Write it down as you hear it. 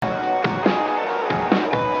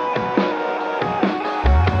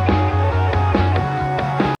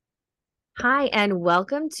Hi, and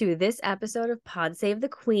welcome to this episode of Pod Save the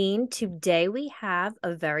Queen. Today we have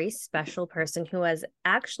a very special person who has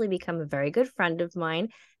actually become a very good friend of mine,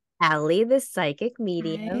 Allie, the psychic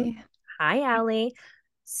medium. Hi. Hi, Allie.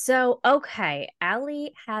 So,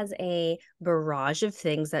 Allie has a barrage of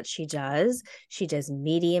things that she does. She does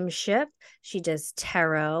mediumship, she does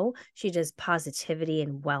tarot, she does positivity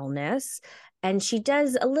and wellness. And she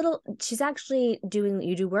does she's actually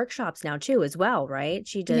you do workshops now too, as well, right?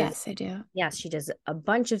 Yes, I do. Yes, she does a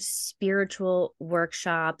bunch of spiritual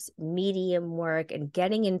workshops, medium work, and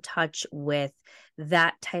getting in touch with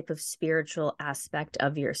that type of spiritual aspect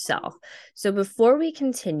of yourself. So before we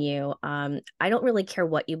continue, I don't really care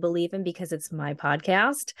what you believe in because it's my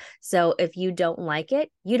podcast. So if you don't like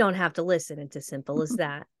it, you don't have to listen. It's as simple as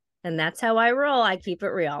that. And that's how I roll. I keep it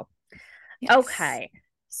real. Yes. Okay.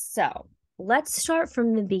 So let's start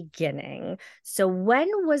from the beginning. So, when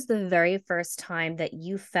was the very first time that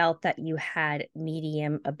you felt that you had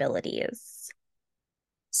medium abilities?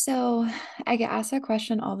 So I get asked that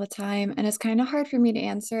question all the time, and it's kind of hard for me to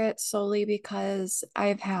answer it solely because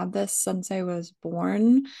I've had this since I was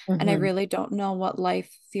born, and I Hmm. really don't know what life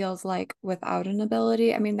feels like without an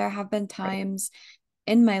ability. I mean, there have been Right. times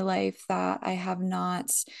in my life that I have not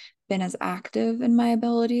been as active in my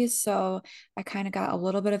abilities, so I kind of got a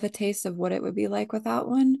little bit of a taste of what it would be like without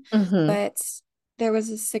one. Hmm. But there was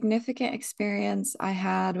a significant experience I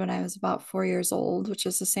had when I was about 4 years old, which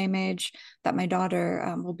is the same age that my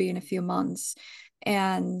daughter will be in a few months.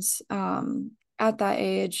 And at that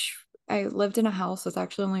age, I lived in a house that's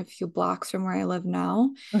actually only a few blocks from where I live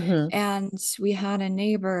now. Hmm. And we had a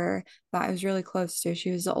neighbor that I was really close to.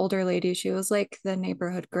 She was the older lady. She was like the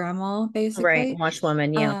neighborhood grandma, Right. basically.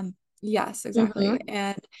 Watchwoman. Yeah. Yes, Hmm. exactly.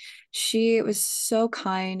 And she was so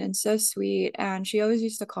kind and so sweet. And she always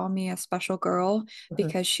used to call me a special girl Hmm.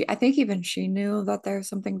 because I think even she knew that there was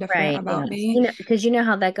something different Right. about Yes. me. Because you know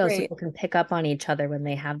how that goes. Right. People can pick up on each other when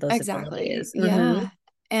they have those Exactly. abilities. Hmm. Yeah.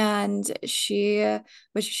 And she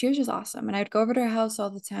was just awesome. And I'd go over to her house all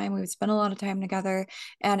the time. We would spend a lot of time together.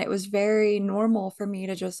 And it was very normal for me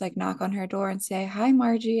to just like knock on her door and say, "Hi,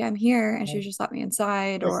 Margie, I'm here." And she would just let me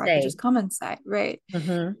inside, Just or I could say. just come inside. Right.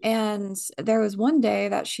 Hmm. And there was one day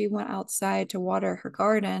that she went outside to water her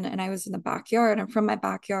garden, and I was in the backyard. And from my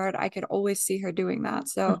backyard, I could always see her doing that.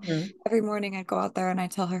 So Hmm. every morning I'd go out there and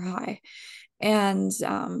I'd tell her hi. And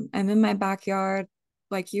I'm in my backyard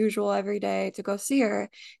like usual every day to go see her.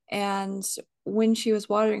 And when she was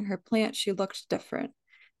watering her plant, she looked different.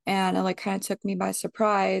 And it like kind of took me by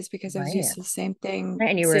surprise because I was Right. used to the same thing, Right.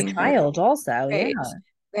 And you were a seeing her. child also. Yeah. Right.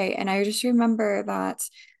 Right. And I just remember that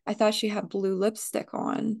I thought she had blue lipstick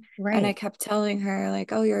on. And I Right. kept telling her,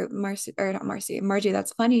 like, "Oh, you're Marcy, or not Marcy, Margie,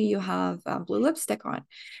 that's funny. You have blue lipstick on."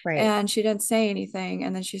 Right. And she didn't say anything.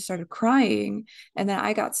 And then she started crying. And then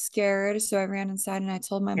I got scared. So I ran inside and I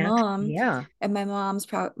told my mom. Yeah. And my mom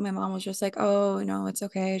was just like, "Oh, no, it's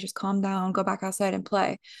okay. Just calm down. Go back outside and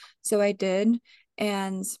play." So I did.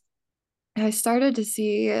 And I started to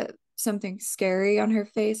see something scary on her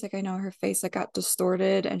face. Like I know her face like got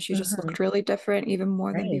distorted and she just Hmm. looked really different, even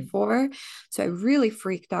more than Right. before. So I really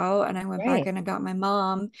freaked out and I went back Right. in and got my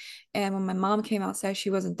mom. And when my mom came outside, she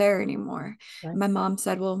wasn't there anymore. Right. My mom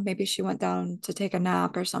said, "Well, maybe she went down to take a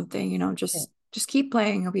nap or something, Right. just keep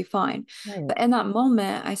playing, you'll be fine." Right. But in that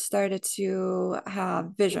moment, I started to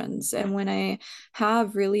have visions. And when I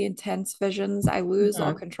have really intense visions, I lose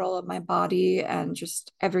all Hmm. control of my body and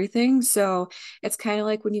just everything. So it's kind of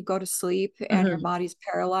like when you go to sleep and your Hmm. body's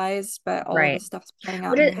paralyzed, but all of the Right. stuff's playing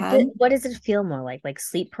out in your head. What does it feel more like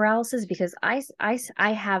sleep paralysis? Because I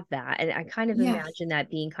have that, and I kind of Yeah. imagine that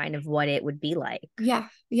being kind of what it would be like. Yeah.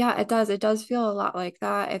 Yeah, it does. It does feel a lot like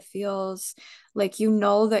that. It feels like you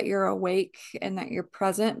know that you're awake and that you're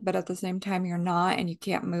present, but at the same time you're not and you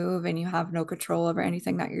can't move and you have no control over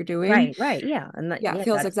anything that you're doing. Right. Right. Yeah. And Yeah, it yeah,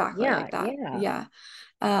 feels that's exactly yeah, like that. yeah. Yeah.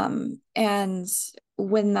 And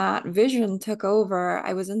when that vision took over,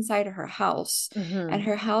 I was inside of her house, and Hmm.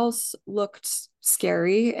 her house looked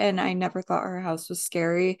scary, and I never thought her house was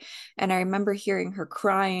scary. And I remember hearing her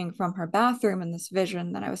crying from her bathroom in this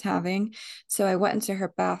vision that I was having. So I went into her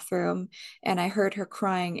bathroom and I heard her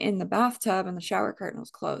crying in the bathtub, and the shower curtain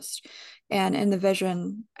was closed. And in the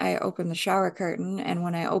vision, I opened the shower curtain, and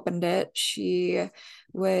when I opened it, she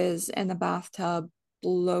was in the bathtub,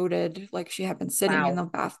 bloated, like she had been sitting in Wow. the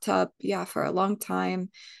bathtub, yeah, for a long time.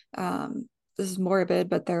 This is morbid,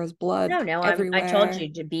 but there was blood No, no, I told everywhere.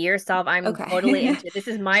 you to be yourself. I'm totally Okay. into this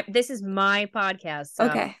is my podcast. So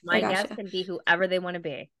Okay, I my guests gotcha. can be whoever they want to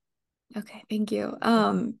be. Okay, thank you.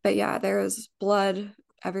 Mhm. But yeah, there was blood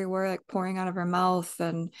everywhere, like pouring out of her mouth.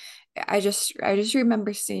 And I just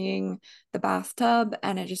remember seeing the bathtub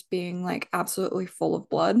and it just being like absolutely full of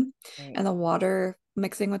blood Right. and the water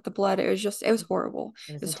mixing with the blood. It was horrible.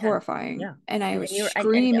 It It was was intense. horrifying. Yeah. And I And was and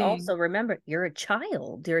screaming. also remember, you're a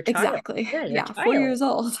child. You're a child. Exactly. Yeah, you're a Yeah, 4 years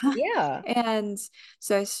child. old. Yeah. And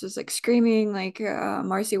so I was just like screaming, like,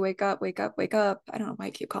 Marcy, wake up, wake up, wake up. I don't know why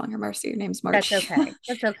I keep calling her Marcy. Her name's That's Margie. okay.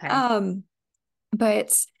 That's okay. um,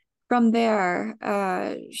 but from there,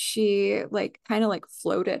 she like kind of like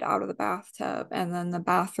floated out of the bathtub, and then the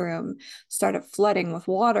bathroom started flooding with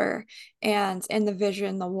water. And in the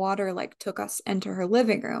vision, the water like took us into her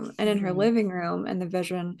living room. And in her Mhm. living room, in the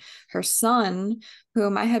vision, her son,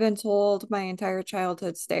 whom I had been told my entire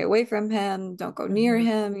childhood, stay away from him, don't go near Mhm.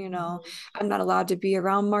 him, Mhm. I'm not allowed to be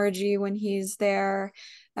around Margie when he's there.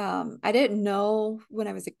 I didn't know when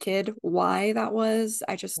I was a kid why that was.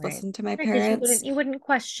 I just Right. listened to my Because parents. you wouldn't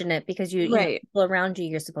question it because Right. people around you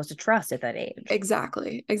you're supposed to trust at that age.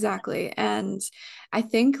 Exactly. Exactly. And I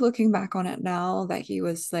think looking back on it now that he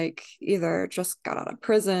was like either just got out of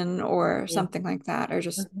prison or Mhm. something like that, or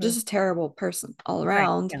Mhm. just a terrible person all Right.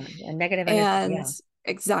 around. Yeah. A negative energy. And Yeah.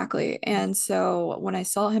 exactly. And so when I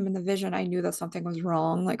saw him in the vision, I knew that something was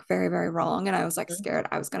wrong, like very, very wrong. And I was like Mhm. scared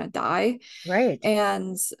I was gonna die. Right.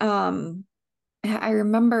 And I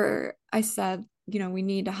remember I said, we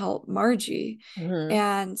need to help Margie. Hmm.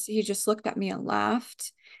 And he just looked at me and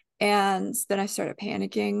laughed. And then I started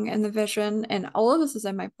panicking in the vision. And all of this is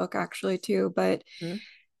in my book actually too, but Oh,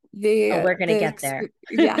 we're gonna the get there.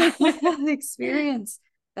 yeah, the experience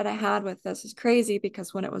that I had with this is crazy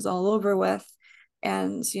because when it was all over with,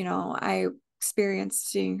 and I experienced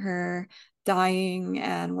seeing her dying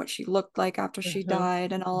and what she looked like after she Hmm.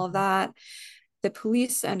 died and all of Hmm. that, the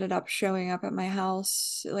police ended up showing up at my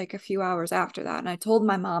house like a few hours after that. And I told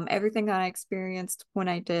my mom everything that I experienced when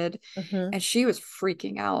I did. Hmm. And she was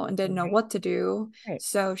freaking out and didn't know Right. what to do. Right.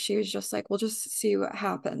 So she was just like, we'll just see what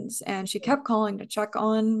happens. And she kept calling to check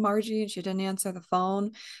on Margie and she didn't answer the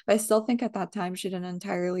phone. But I still think at that time she didn't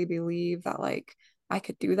entirely believe that like I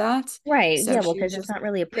could do that. Right. So Yeah. Well, she was because it's just, not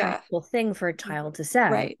really a yeah, practical thing for a child to say.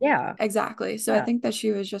 right. Yeah. Exactly. So I Yeah. think that she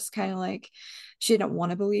was just kind of like, she didn't want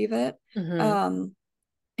to believe it. Hmm. Um,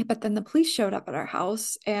 but then the police showed up at our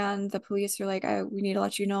house, and the police were like, we need to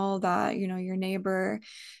let you know that, your neighbor,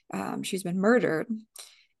 she's been murdered.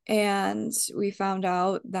 And we found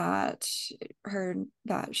out that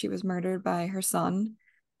she was murdered by her son.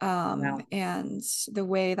 Wow. And the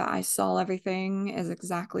way that I saw everything is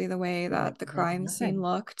exactly the way Like that the there's crime scene nothing.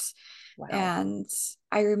 looked. Wow. And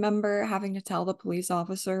I remember having to tell the police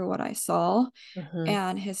officer what I saw, Hmm.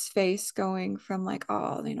 and his face going from like,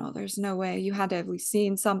 oh, there's no way, you had to have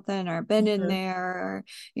seen something or been in Hmm. there, or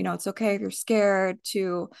it's okay if you're scared,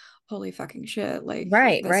 to holy fucking shit, like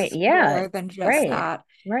Right. this Right. is Yeah. more than just Right. that.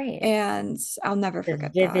 Right. And I'll never It's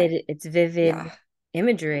forget that. vivid. It's vivid Yeah,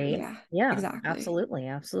 imagery. yeah, Yeah. exactly. Absolutely.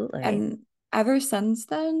 Absolutely. And ever since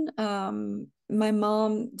then, my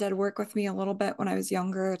mom did work with me a little bit when I was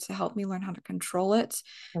younger to help me learn how to control it,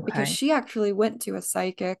 because Okay. she actually went to a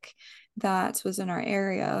psychic that was in our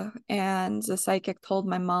area. And the psychic told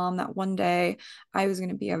my mom that one day I was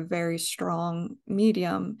going to be a very strong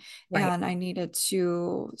medium Right. and I needed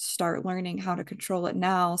to start learning how to control it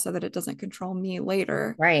now so that it doesn't control me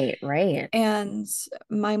later. Right. Right. And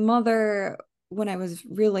my mother, when I was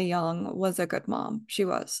really young, was a good mom. She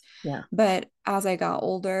was. Yeah. But as I got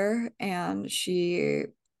older and she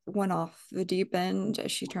went off the deep end,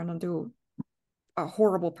 she turned into a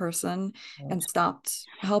horrible person and stopped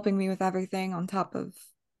helping me with everything on top of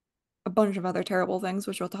a bunch of other terrible things,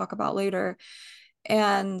 which we'll talk about later.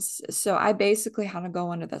 And so I basically had to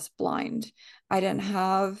go into this blind. I didn't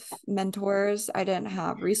have mentors, I didn't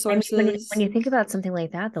have I mean, when resources. you think about something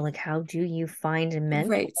like that, though, like how do you find a mentor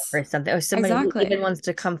Right. or something, or somebody who even Exactly. wants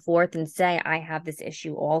to come forth and say, "I have this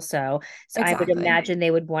issue also." So I would Exactly. imagine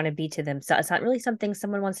they would want to be to themselves. It's not really something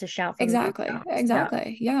someone wants to shout from the Exactly. rooftops. Yeah,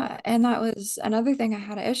 Exactly. Yeah. And that was another thing I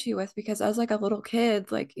had an issue with, because as like a little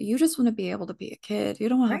kid, like you just want to be able to be a kid. You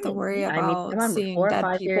don't want to have to right. worry Yeah, I mean, come about on, seeing 4 or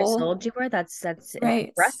 5 years dead people. old you were. That's Right.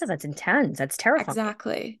 impressive. That's intense. That's terrifying.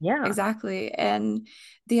 Exactly. Yeah. Exactly. And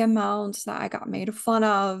the amount that I got made fun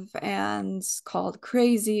of and called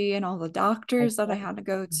crazy, and all the I doctors that I bet. had to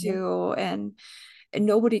go Hmm. to, and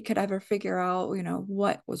nobody could ever figure out,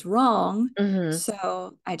 what was wrong. Hmm.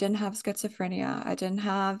 So I didn't have schizophrenia. I didn't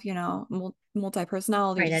have,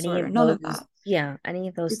 multi-personality Right. Any disorder, of none of those, that. yeah, any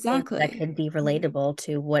of those things that Exactly. could be relatable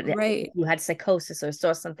to what if Right. you had psychosis or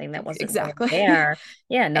saw something that wasn't quite Exactly. there.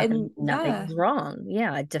 Yeah, And nothing yeah. was wrong.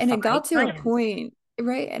 Yeah, it And it defied got to a science. point,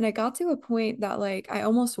 right. And it got to a point that like I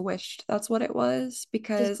almost wished that's what it was Just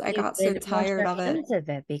because I you got so could wash tired your of it. hands of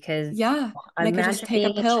it, because Yeah. And I could just imagine take a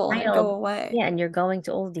being a pill and it'd go child. away. Yeah, and you're going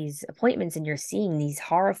to all these appointments and you're seeing these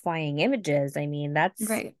horrifying images. I mean, that's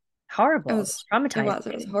Right. horrible. It's It was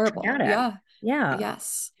traumatizing, horrible. traumatic. Yeah. Yeah.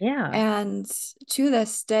 Yes. Yeah. And to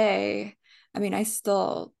this day, I mean, I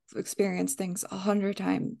still experience things 100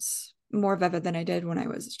 times more vivid than I did when I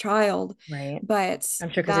was a child. Right. But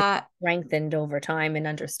I'm sure because it's that strengthened over time and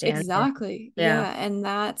understanding. exactly, Yeah. yeah. And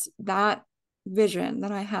that vision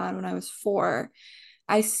that I had when I was 4,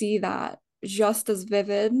 I see that just as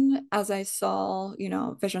vivid as I saw,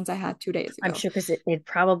 visions I had 2 days I'm ago. sure because it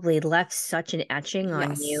probably left such an etching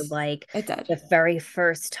on you, Yes, like it did. the very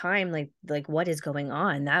first time, like what is going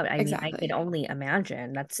on? That I mean, I could Exactly. only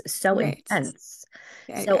imagine. That's so Right. intense.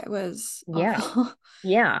 Yeah, yeah, So it was yeah, awful.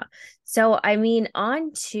 yeah. So I mean,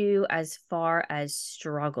 on to as far as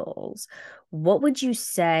struggles, what would you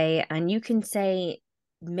say? And you can say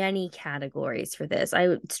many categories for this.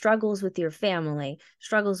 I struggles with your family,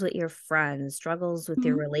 struggles with your friends, struggles with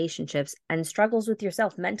your Mhm. relationships, and struggles with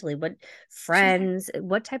yourself mentally. What Sure. friends,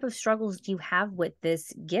 what type of struggles do you have with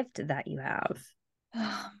this gift that you have?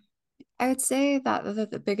 I would say that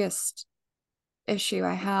the biggest issue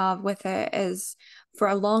I have with it is for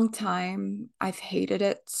a long time, I've hated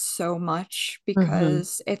it so much Mm-hmm.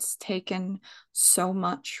 because it's taken so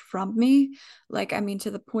much from me. Like, I mean,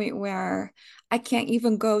 to the point where I can't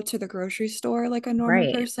even go to the grocery store like a normal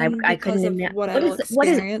Right. person I couldn't because of imagine what I'll what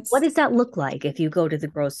experience. does that look like if you go to the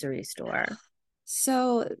grocery store?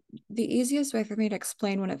 So, the easiest way for me to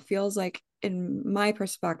explain what it feels like in my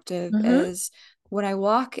perspective Mm-hmm. is when I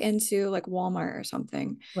walk into like Walmart or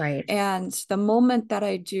something, Right. and the moment that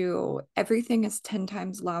I do, everything is 10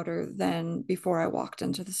 times louder than before I walked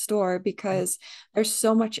into the store because there's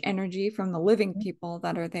so much energy from the living people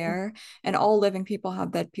that are there, and all living people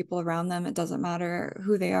have dead people around them. It doesn't matter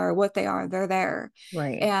who they are, what they are, they're there.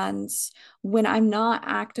 Right. And when I'm not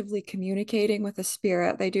actively communicating with a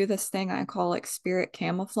spirit, they do this thing I call like spirit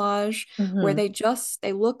camouflage, where Mm-hmm.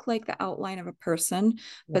 they look like the outline of a person,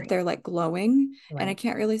 but Right. they're like glowing, and I Right.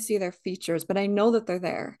 can't really see their features, but I know that they're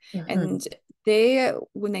there. Mm-hmm. And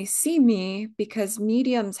when they see me, because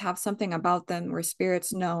mediums have something about them where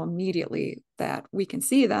spirits know immediately that we can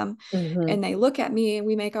see them, Mm-hmm. and they look at me and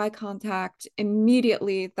we make eye contact,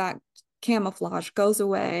 immediately that camouflage goes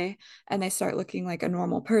away and they start looking like a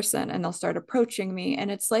normal person and they'll start approaching me.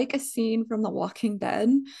 And it's like a scene from The Walking Dead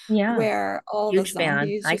Yeah. where all the Huge fan.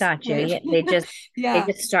 zombies I just got you. like, Yeah, they yeah,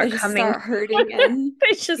 just they start just coming. start hurting in.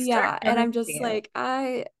 They just start Yeah. And coming I'm to just you. like,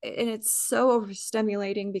 and it's so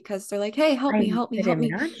overstimulating because they're like, hey, help me, I help me, could help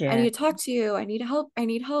me. I need imagine. to talk to you. I need help. I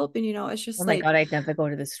need help. And, it's Oh just my like, God, I'd never go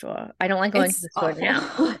to the store. I don't like going to it's the store awful.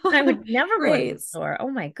 now. I would never go to the Right. store. Oh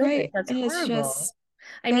my goodness, Right. that's And it's horrible. just,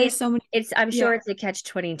 I there are mean, so many, I'm sure yeah. it's a catch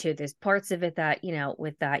 22. There's parts of it that,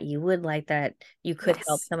 with that you would like that you could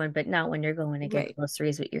help Yes. someone, but not when you're going to get Right.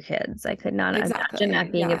 groceries with your kids. I could not imagine that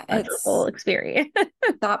Exactly. being a Yeah. pleasurable experience.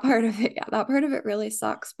 That part of it. Yeah. That part of it really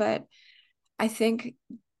sucks. But I think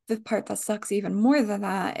the part that sucks even more than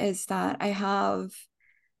that is that I have,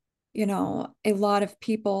 a lot of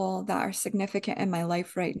people that are significant in my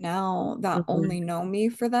life right now that Mhm. only know me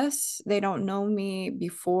for this. They don't know me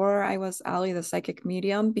before I was Allie, the psychic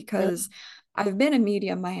medium, because Mm. I've been a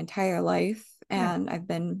medium my entire life Yeah. and I've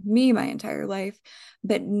been me my entire life,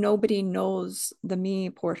 but nobody knows the me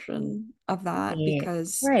portion of that Yeah.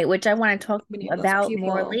 because Right, which I want to talk many of those about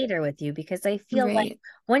more people, later with you because I feel like right?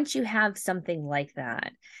 once you have something like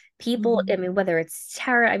that, people, I Mhm. mean, whether it's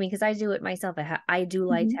tarot, I mean, because I do it myself, I do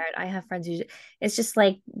like Mhm. tarot. I have friends who, it's just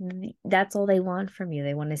like that's all they want from you.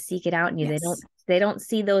 They want to seek it out in you. Yes, They don't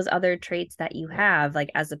see those other traits that you have,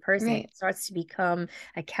 like as a person. It right. starts to become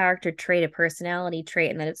a character trait, a personality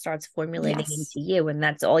trait, and then it starts formulating Yes, into you, and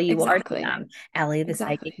that's all you are to exactly. them. Allie, the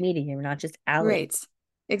psychic Exactly. medium. You're not just Allie. Right.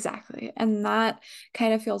 Exactly. And that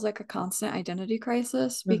kind of feels like a constant identity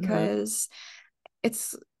crisis Mm-hmm. because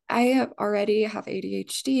it's I have already have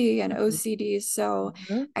ADHD and OCD, so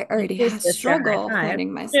Mhm. I Me already too, have sister. High struggle five.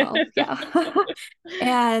 finding myself. Yeah.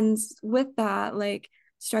 And with that, like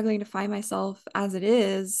struggling to find myself as it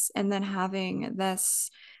is, and then having this,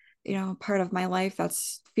 part of my life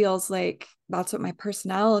that's feels like that's what my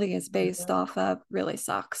personality is based Mhm. off of really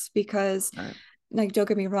sucks because like don't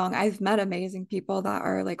get me wrong, I've met amazing people that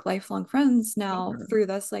are like lifelong friends now Yeah. through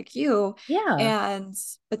this, like you. Yeah. And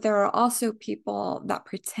but there are also people that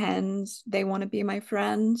pretend they want to be my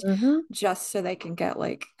friend Hmm. just so they can get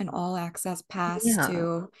like an all access pass Yeah.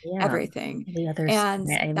 to Yeah. everything. The other And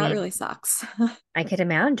side. I that mean, really sucks. I could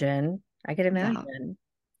imagine. I could Yeah. imagine.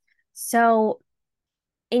 So,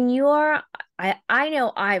 in your, I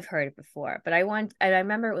know I've heard it before, but I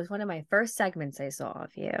remember it was one of my first segments I saw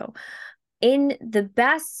of you. In the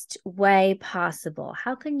best way possible,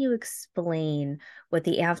 how can you explain what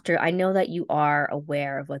the after? I know that you are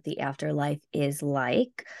aware of what the afterlife is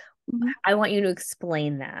like. Mhm. I want you to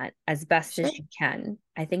explain that as best Sure. as you can.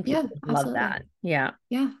 I think Yeah, people would love absolutely. that. Yeah.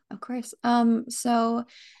 Yeah, of course. So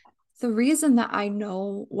the reason that I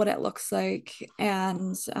know what it looks like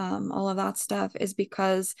and all of that stuff is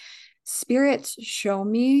because spirits show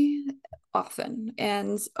me often.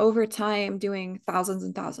 And over time, doing thousands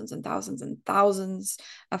and thousands and thousands and thousands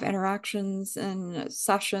of interactions and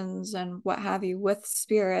sessions and what have you with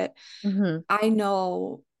spirit, Hmm. I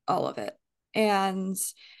know all of it. And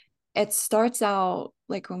it starts out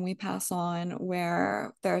like when we pass on,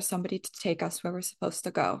 where there's somebody to take us where we're supposed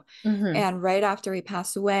to go. Hmm. And right after we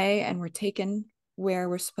pass away and we're taken where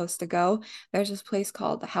we're supposed to go, there's this place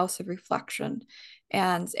called the House of Reflection.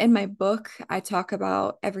 And in my book, I talk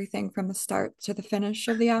about everything from the start to the finish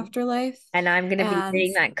of the afterlife. And I'm going to be And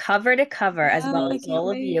reading that cover to cover as yeah, well I as can't all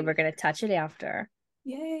of you. wait. We're going to touch it after.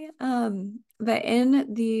 Yay. But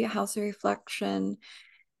in the House of Reflection,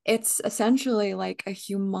 it's essentially like a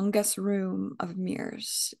humongous room of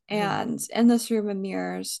mirrors. Mhm. And in this room of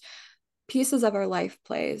mirrors, pieces of our life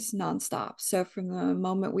plays nonstop. So from the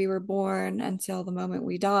moment we were born until the moment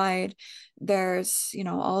we died, there's,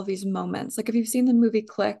 all of these moments. Like if you've seen the movie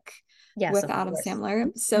Click Yes, with of Adam course.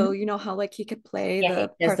 Sandler, so Mhm. you know how like he could play Yeah, the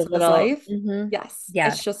there's the parts of his little, life? Yes, yeah,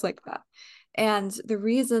 it's just like that. And the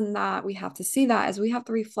reason that we have to see that is we have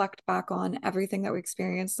to reflect back on everything that we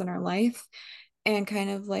experienced in our life and kind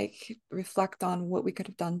of like reflect on what we could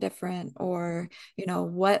have done different, or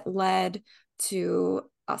what led to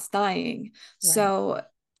us dying. right. So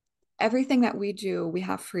everything that we do, we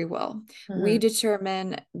have free will. We Hmm.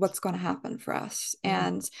 determine what's going to happen for us, Hmm.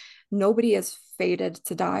 and nobody is fated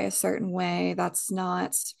to die a certain way. That's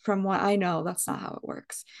not, from what I know, that's not how it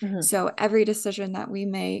works. Hmm. So every decision that we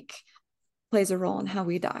make plays a role in how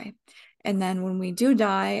we die. And then when we do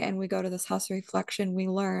die and we go to this house of reflection, we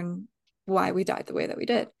learn why we died the way that we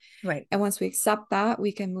did. Right. And once we accept that,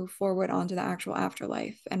 we can move forward onto the actual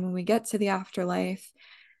afterlife. And when we get to the afterlife,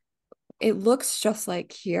 it looks just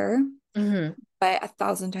like here, Hmm. but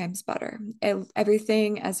 1,000 times better.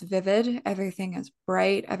 Everything is vivid, everything is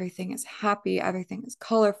bright, everything is happy, everything is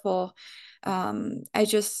colorful. I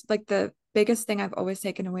just like the biggest thing I've always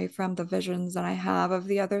taken away from the visions that I have of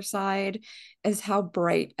the other side is how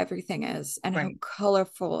bright everything is and how Right.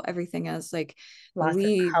 colorful everything is, like the Lots of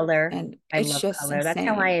leaves, color. and I it's love just color. That's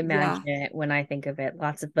how I insane. imagine Yeah. it when I think of it.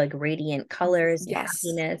 Lots of like radiant colors and Yes.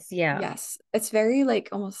 happiness. Yeah. Yes. It's very like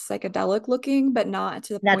almost psychedelic looking, but not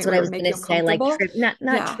to the That's point what where I it would was make gonna you say, like uncomfortable. trip, not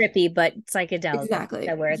Yeah, trippy, but psychedelic, like you exactly.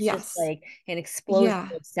 said, where it's just Yes. like an explosion Yeah.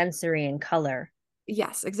 of sensory and color.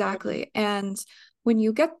 Yes, Mhm. exactly. And when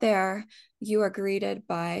you get there, you are greeted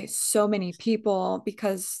by so many people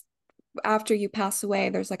because after you pass away,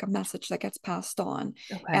 there's like a message that gets passed on.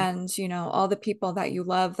 Okay. And, all the people that you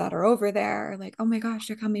love that are over there are like, oh my gosh,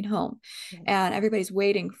 you're coming home. Right. And everybody's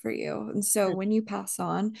waiting for you. And so when you pass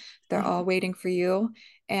on, they're all waiting for you.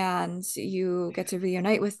 And you get to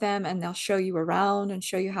reunite with them, and they'll show you around and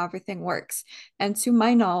show you how everything works. And to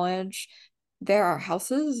my knowledge, there are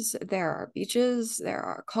houses, there are beaches, there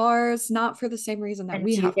are cars, not for the same reason that And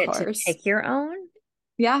we do you have get to cars. pick your own?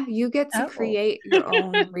 Yeah, you get to Oh. create your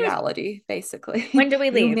own reality, basically. When do we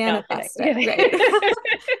You leave? No, I'm manifest it, kidding. right?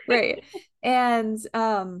 Right. And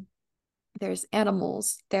there's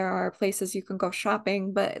animals, there are places you can go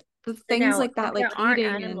shopping, but the So things now, like if that, like there aren't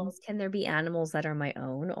eating and animals, can there be animals that are my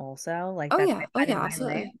own also? Like oh that yeah, I oh find in yeah, my life?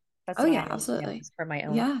 absolutely. That's Oh what yeah, I want to know, absolutely. just for my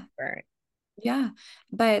own Yeah. comfort. Yeah.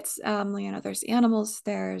 But there's animals,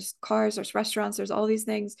 there's cars, there's restaurants, there's all these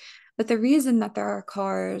things. But the reason that there are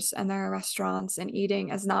cars and there are restaurants and eating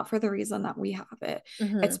is not for the reason that we have it.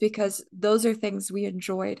 Hmm. It's because those are things we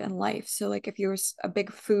enjoyed in life. So like if you're a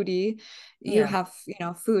big foodie, you Yeah. have,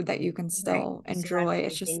 food that you can Right. still enjoy.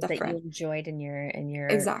 It's Surrounding just things that you different. enjoyed in your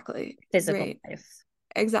Exactly. physical Right. life.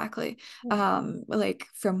 Exactly. Yeah. Like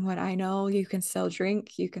from what I know, you can still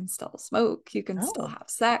drink, you can still smoke, you can still Oh, have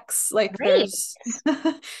sex. Like great. there's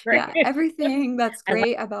Great. yeah, everything that's I like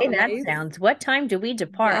great the way about that life. sounds. What time do we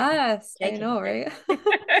depart? Yes, I Shaking know, my right?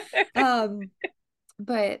 head. Um,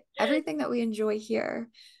 but everything that we enjoy here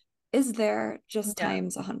is there just Yeah.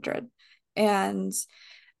 times 100. And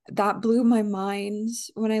that blew my mind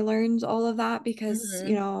when I learned all of that because,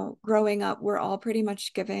 Hmm. growing up, we're all pretty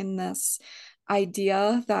much given this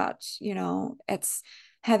idea that, it's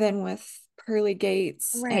heaven with pearly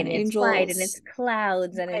gates Right. and And it's white and angels. it's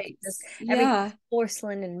clouds and it's Right. just everything's Yeah.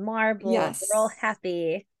 porcelain and marble. We're all Yes.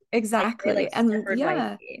 happy. Like they exactly. like And suffered by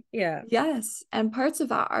yeah, me. Yeah. yes. And parts of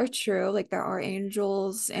that are true. Like there are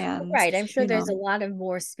angels and, Right. I'm sure you there's a know, lot of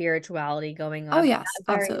more spirituality going oh on, but yes,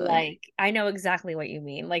 not very absolutely. like I know exactly what you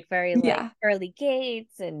mean. Like very like Yeah. pearly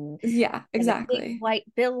gates Yeah, and a big exactly. white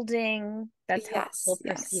building. That's how people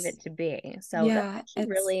Yes, perceive it yes. to be. So that's Yeah, actually it's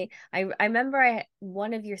really I remember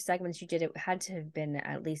one of your segments you did, it had to have been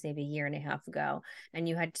at least maybe a year and a half ago, and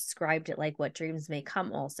you had described it like What Dreams May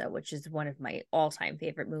Come also, which is one of my all-time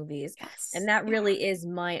favorite movies. And yes. that Yeah. really is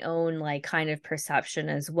my own like kind of perception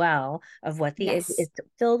as well of what Yes. it's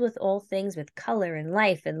filled with all things with color and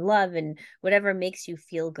life and love and whatever makes you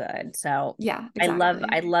feel good. So Yeah, I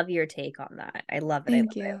exactly. love your take on that. I love it. I love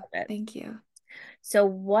Thank it. I you. love it. Thank you. So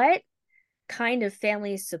what kind of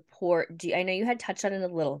family support do you, I know you had touched on it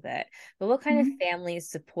a little bit, but what kind of Mhm. family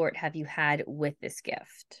support have you had with this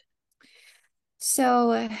gift?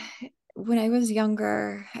 So when I was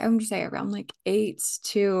younger, I would say around like 8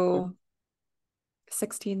 to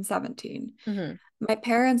 16, 17, Mm-hmm. my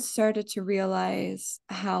parents started to realize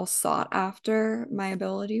how sought after my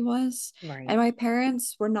ability was. Right. And my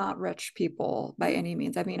parents were not rich people by any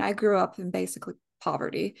means. I mean, I grew up in basically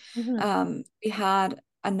poverty. Mm-hmm. We had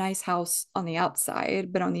a nice house on the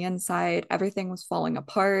outside, but on the inside, everything was falling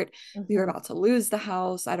apart. We were Mm-hmm. about to lose the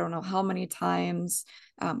house. I don't know how many times.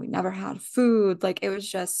 We never had food. Like it was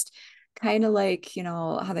just kind of like, you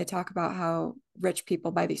know, how they talk about how rich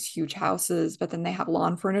people buy these huge houses, but then they have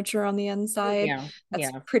lawn furniture on the inside. Yeah. That's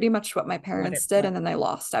Yeah. pretty much what my What parents it's did. like. And then they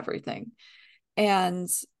lost everything. And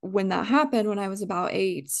when that happened, when I was about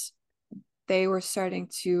 8, they were starting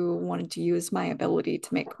to wanted to use my ability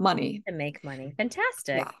to make money. To make money.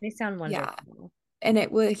 Fantastic. Yeah. They sound Yeah. wonderful. And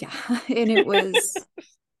it was, yeah. And it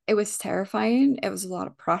was terrifying. It was a lot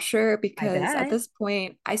of pressure I because at bet. this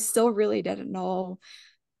point, I still really didn't know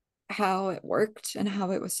how it worked and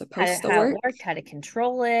how it was supposed to How it work. worked, how to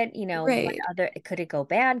control it, what Right. other could it go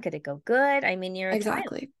bad? Could it go good? I mean, you're a child.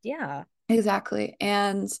 Exactly. Yeah. Exactly.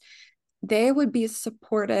 And they would be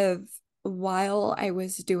supportive while I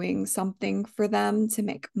was doing something for them to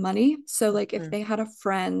make money. So, like, if Mhm. they had a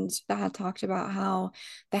friend that had talked about how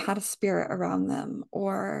they had a spirit around them,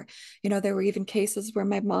 or, you know, there were even cases where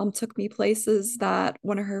my mom took me places that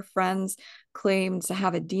one of her friends claimed to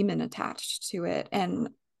have a demon attached to it. And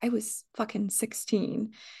I was fucking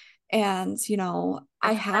 16. And, you know,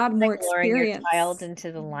 I That had sounds more like luring your child experience,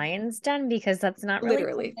 into the lion's den because that's not really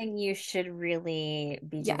literally. something you should really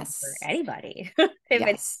be doing for Yes. anybody if it's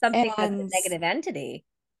Yes. something that's a And negative entity.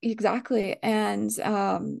 exactly. And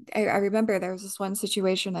I remember there was this one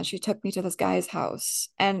situation that she took me to this guy's house,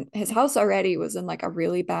 and his house already was in like a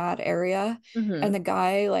really bad area. Mm-hmm. And the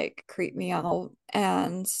guy like creeped me out.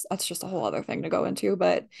 And that's just a whole other thing to go into.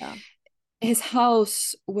 But Yeah. his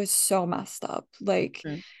house was so messed up. Like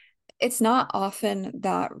it's not often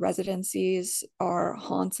that residencies are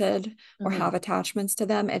haunted or Mm-hmm. have attachments to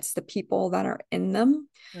them. It's the people that are in them.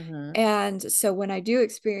 Mm-hmm. And so when I do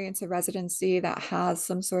experience a residency that has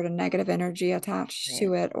some sort of negative energy attached Right.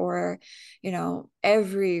 to it, or, you know,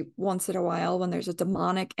 every once in a while when there's a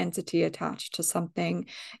demonic entity attached to something,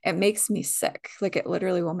 it makes me sick. Like it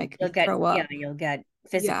literally will make me throw Yeah, up. you'll get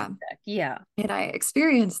physically Yeah. sick. Yeah. And I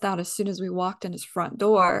experienced that as soon as we walked in his front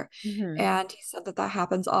door. Mm-hmm. And he said that that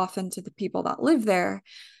happens often to the people that live there.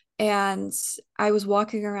 And I was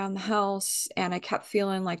walking around the house and I kept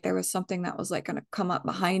feeling like there was something that was like going to come up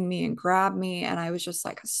behind me and grab me. And I was just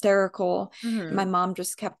like hysterical. And my Mm-hmm. mom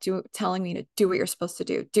just kept telling me to do what you're supposed to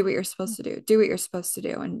do, do what you're supposed to do, do what you're supposed to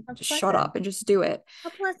do, and How just shut pleasant. up and just do it.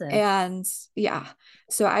 How pleasant. And yeah,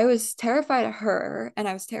 so I was terrified of her and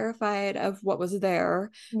I was terrified of what was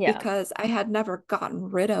there Yeah. because I had never gotten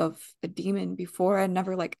rid of a demon before. I'd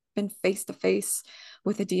never like been face to face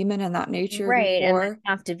with a demon in that nature Right, and that before.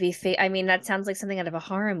 have to be I mean, that sounds like something out of a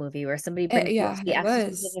horror movie where somebody brings you to Yeah, the it was.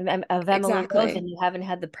 exorcism of Emily Rose and Exactly. you haven't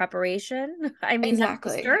had the preparation. I mean, that's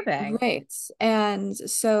Exactly. disturbing. Right. And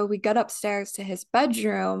so we got upstairs to his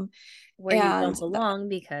bedroom Where you and don't belong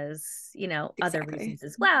because, other exactly. reasons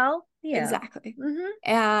as well. Yeah. Exactly. Hmm.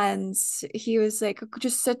 And he was like,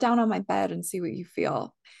 just sit down on my bed and see what you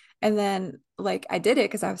feel. And then, like, I did it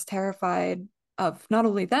because I was terrified of not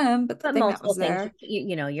only them, but the But thing that multiple was things,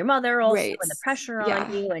 there. your mother also Right. and the pressure on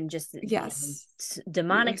Yeah. you and just, Yes. It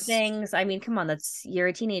demonic was things. I mean, come on, you're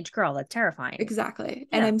a teenage girl. That's terrifying. exactly.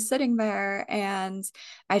 And Yeah. I'm sitting there and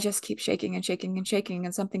I just keep shaking and shaking and shaking.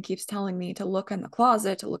 And something keeps telling me to look in the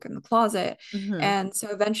closet, to look in the closet. Hmm. And so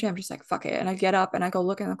eventually I'm just like, fuck it. And I get up and I go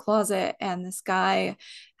look in the closet. And this guy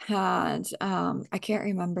had, I can't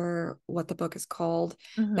remember what the book is called,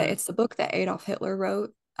 but Hmm. it's the book that Adolf Hitler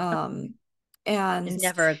wrote. And It's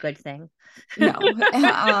never a good thing. no.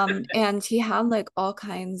 And he had like all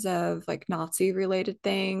kinds of like Nazi related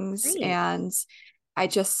things. Great. And I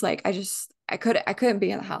couldn't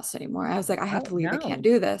be in the house anymore. I was like, I have Oh to leave. I can't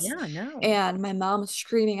no. do this. Yeah, no. And my mom was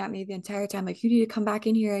screaming at me the entire time, like, you need to come back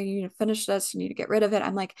in here. You need to finish this. You need to get rid of it.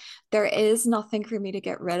 I'm like, there is nothing for me to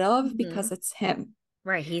get rid of Hmm. because it's him.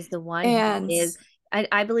 Right. He's the one who And is.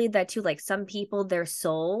 I believe that too. Like some people, their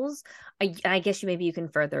souls, I guess maybe you can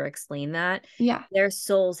further explain that. yeah, Their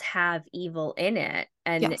souls have evil in it,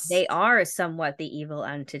 and yes. they are somewhat the evil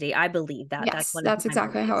entity. I believe that. That's Yes, one of that's my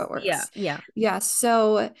exactly how beliefs. it Yeah. works. Yeah. Yeah,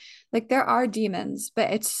 so like there are demons,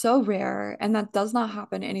 but it's so rare and that does not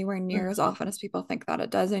happen anywhere near as Mhm. often as people think that it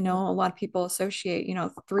does. I know a lot of people associate,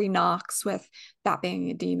 three knocks with that being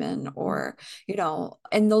a demon Mhm. or,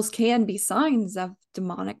 and those can be signs of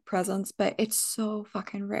demonic presence, but it's so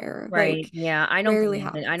fucking rare. Right. Like Yeah. I don't rarely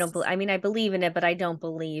believe it. I don't happens. I mean, I believe in it, but I don't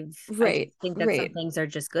believe. I just Right, think that some right. things are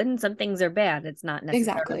just good and some things are bad. It's not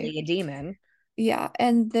Exactly. necessarily a demon. Yeah,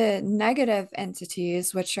 and the negative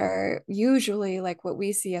entities, which are usually like what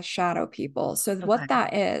we see as shadow people. So, Okay. what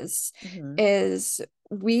that Hmm. is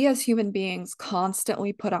we as human beings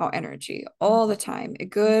constantly put out energy all the Hmm. time,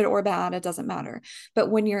 good or bad, it doesn't matter. But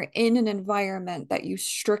when you're in an environment that you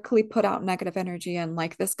strictly put out negative energy in,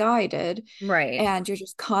 like this guy did, Right. and you're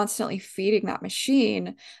just constantly feeding that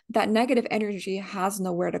machine, that negative energy has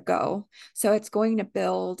nowhere to go. So it's going to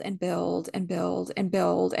build and build and build and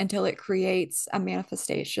build until it creates a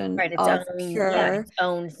manifestation Right. Its of own, yeah, pure its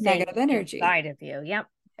own negative thing energy. inside of you. Yep.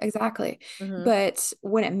 Exactly. Hmm. But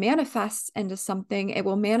when it manifests into something, it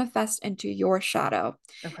will manifest into your shadow.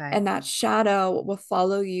 Okay. And that shadow will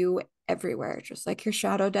follow you everywhere, just like your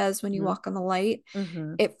shadow does when you Hmm. walk on the light.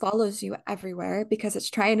 Hmm. It follows you everywhere because it's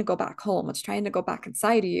trying to go back home. It's trying to go back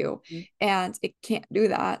inside of you. And it can't do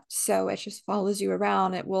that. So it just follows you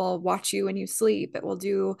around. It will watch you when you sleep. It will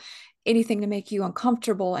do anything to make you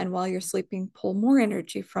uncomfortable. And while you're sleeping, pull more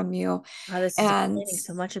energy from you. Oh, this is And explaining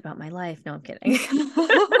so much about my life. No, I'm kidding.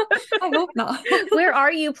 I hope not. Where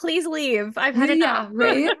are you? Please leave. I've had enough. Yeah,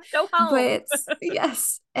 right. Go home. But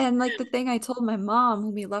yes. And like the thing I told my mom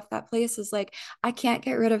when we left that place is like, I can't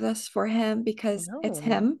get rid of this for him because it's No,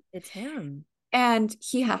 him. it's him. And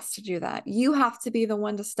he has to do that. You have to be the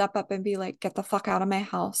one to step up and be like, get the fuck out of my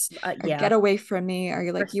house or Yeah. get away from me. Or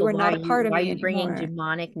you're like, First of you all, are not a part of why are me you bringing anymore.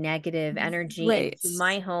 demonic negative energy Right. into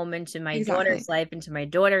my home, into my daughter's Exactly. life, into my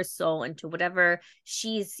daughter's soul, into whatever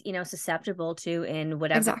she's, susceptible to in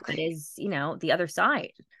whatever that Exactly. is, the other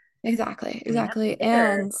side. Exactly, I mean, that's exactly.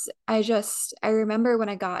 bitter. And I remember when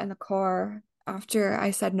I got in the car after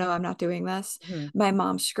I said, no, I'm not doing this, Mhm. my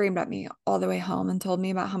mom screamed at me all the way home and told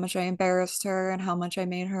me about how much I embarrassed her and how much I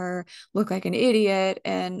made her look like an idiot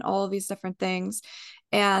and all of these different things.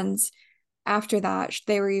 And after that,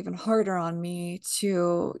 they were even harder on me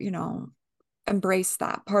to, embrace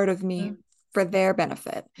that part of me for their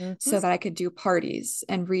benefit Mm-hmm. so that I could do parties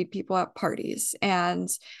and read people at parties and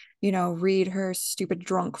read her stupid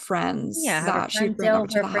drunk friends Yeah, have her that she'd friends bring over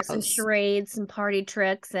to over the for some house. charades, some party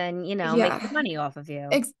tricks, and make Yeah, some money off of you.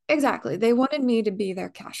 exactly. They wanted me to be their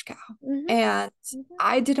cash cow, Mm-hmm. and Hmm.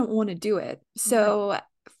 I didn't want to do it. Right. So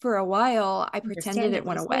for a while, I pretended Understand it if you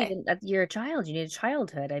went say away. that you're a child, you need a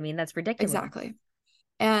childhood. I mean, that's ridiculous. Exactly.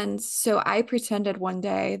 And so I pretended one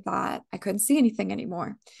day that I couldn't see anything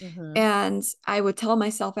anymore. Hmm. And I would tell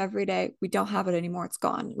myself every day, we don't have it anymore, it's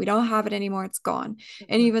gone. We don't have it anymore, it's gone.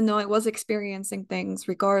 And Hmm. even though I was experiencing things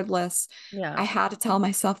regardless, Yeah. I had to tell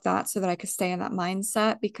myself that so that I could stay in that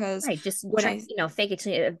mindset because Right. Just when trick, I fake it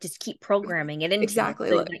to just keep programming it into you exactly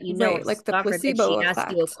so that right, if like the God forbid she placebo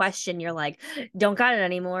asks you a effect. question, you're like, don't got it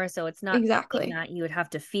anymore. So it's not something Exactly. that you would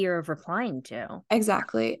have to fear of replying to.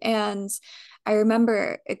 Exactly. And I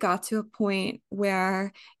remember it got to a point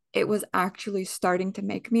where it was actually starting to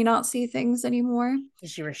make me not see things anymore.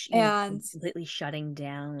 Because you were And completely shutting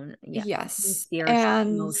down. Yeah. yes. Spiritually,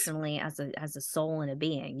 And emotionally, as a soul and a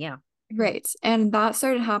being. Yeah. right. And that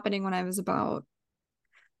started happening when I was about,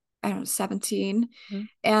 I don't know, 17. Mhm.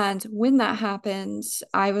 And when that happened,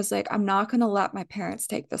 I was like, I'm not going to let my parents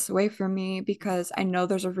take this away from me because I know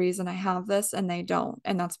there's a reason I have this and they don't.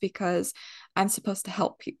 And that's because I'm supposed to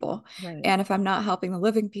help people. Right. And if I'm not helping the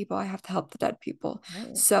living people, I have to help the dead people.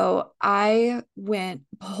 Right. So I went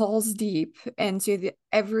balls deep into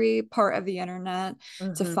every part of the internet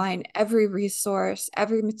to Hmm. find every resource,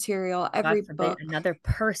 every material, God every forbid book. another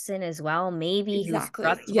person as well, maybe who's Exactly.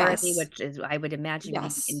 trustworthy, Yes. which is I would imagine be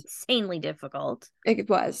Yes. insanely difficult. It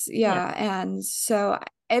was, Yeah. yeah. And so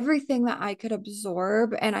everything that I could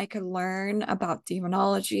absorb and I could learn about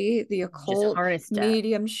demonology, the Just occult, harnessed it.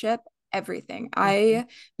 mediumship, everything. Mhm. I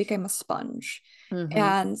became a sponge. Mhm.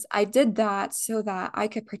 And I did that so that I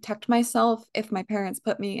could protect myself if my parents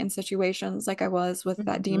put me in situations like I was with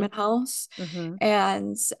that Mhm. demon house. Mhm.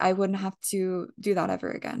 And I wouldn't have to do that ever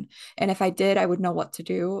again. And if I did, I would know what to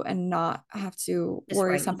do and not have to Just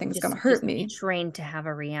worry right. You something's going to just hurt be me. trained to have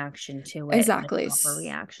a reaction to it, and a Exactly. proper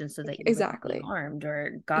reaction so that you wouldn't be Exactly. harmed,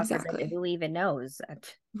 or God forbid, Exactly. who even knows?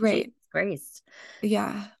 Jesus Right. Christ.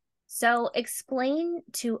 Yeah. So explain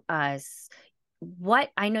to us what,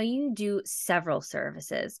 I know you do several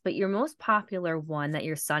services, but your most popular one that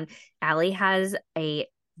your son, Allie, has a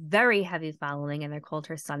very heavy following, and they're called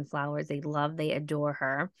her sunflowers. They adore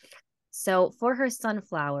her. So for her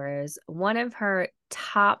sunflowers, one of her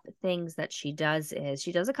top things that she does is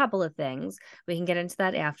she does a couple of things. We can get into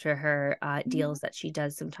that after her deals that she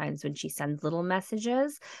does sometimes when she sends little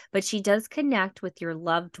messages, but she does connect with your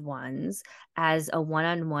loved ones as a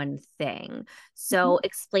one-on-one thing. Mhm. So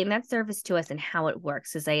explain that service to us and how it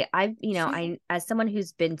works. As Sure. I, as someone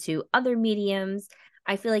who's been to other mediums,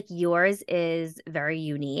 I feel like yours is very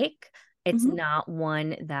unique. It's Mhm. not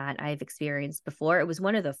one that I've experienced before. It was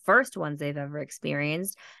one of the first ones I've ever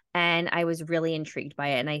experienced, and I was really intrigued by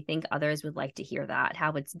it. And I think others would like to hear that,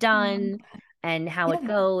 how it's Um, done and how it yeah,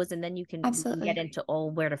 goes. And then we can get absolutely. into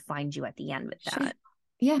all where to find you at the end with Sure. that.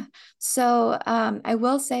 Yeah. So I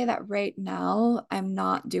will say that right now I'm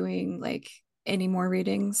not doing like any more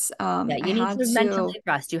readings. Yeah, I you need had to to, mentally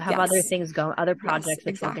rest. You have other yes, things going, other yes, projects,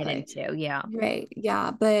 which we'll get exactly. into. Yeah. Right.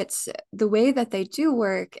 Yeah. But the way that they do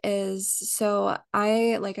work is so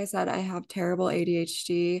like I said, I have terrible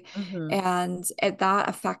ADHD Hmm. and that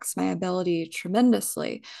affects my ability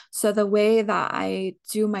tremendously. So the way that I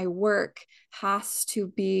do my work has to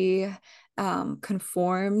be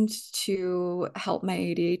conformed to help my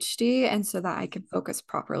ADHD and so that I can focus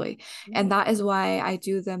properly. And that is why I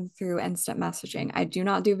do them through instant messaging. I do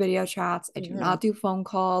not do video chats. I do Hmm. not do phone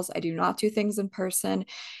calls. I do not do things in person,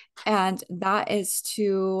 and that is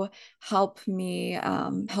to help me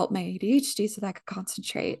help my ADHD so that I could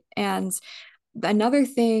concentrate. And another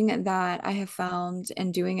thing that I have found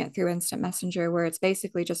in doing it through instant messenger, where it's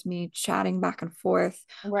basically just me chatting back and forth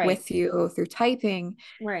Right. with you through typing,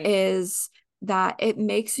 Right. is that it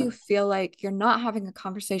makes you feel like you're not having a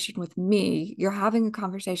conversation with me, you're having a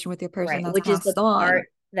conversation with your person Right. that's Which is the passed on. part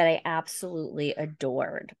that I absolutely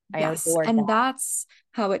adored. I Yes, adored and that. that's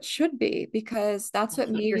how it should be because that's That's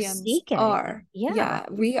what what you're mediums seeking. are. Yeah. Yeah,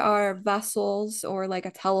 we are vessels or like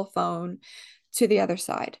a telephone to the other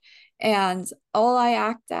side. And all I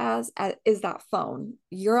act as is that phone.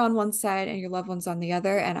 You're on one side and your loved one's on the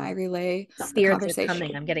other, and I relay the Spirits are coming.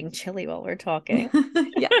 conversation. I'm getting chilly while we're talking.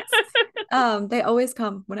 Yes. They always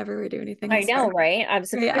come whenever we do anything, I I know, swear. right? I'm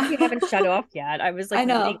surprised Yeah. you haven't shut off yet. I was like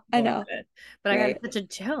waiting I for know. it, but I got Right. such a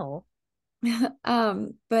chill.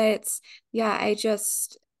 But yeah,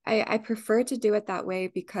 I prefer to do it that way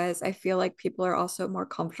because I feel like people are also more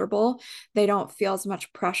comfortable. They don't feel as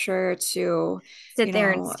much pressure to, Sit you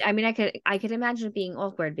there and know, I mean, I could imagine it being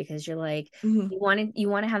awkward because you're like mhm, you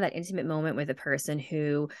want to have that intimate moment with a person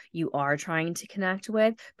who you are trying to connect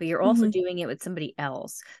with, but you're also mhm, doing it with somebody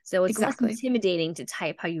else. So it's less exactly. intimidating to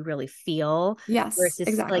type how you really feel Yes, versus like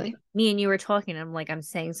exactly. me and you were talking. I'm like, I'm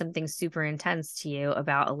saying something super intense to you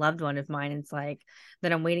about a loved one of mine. It's like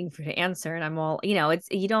that I'm waiting for you to answer, and I'm all, it's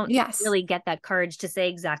you don't Yes, really get that courage to say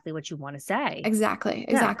exactly what you want to say. exactly. Yeah.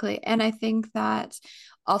 Exactly. And I think that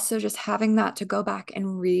also just having that to go back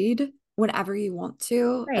and read whenever you want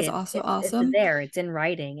to Right. is also It's awesome. there. It's in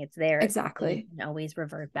writing. It's there. It's something you Exactly. can always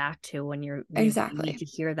revert back to when you need Exactly. to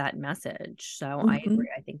hear that message. So I Hmm. agree.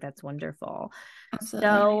 I think that's wonderful. Absolutely.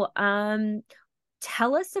 So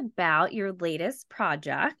tell us about your latest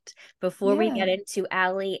project before we Yeah. get into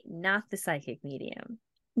Allie, not the psychic medium.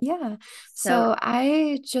 Yeah. So So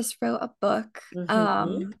I just wrote a book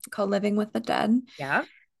mhm. called Living with the Dead. Yeah.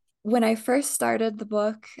 When I first started the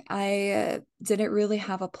book, I didn't really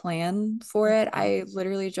have a plan for it. Mhm. I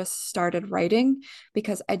literally just started writing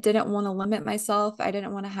because I didn't want to limit myself. I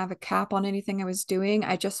didn't want to have a cap on anything I was doing.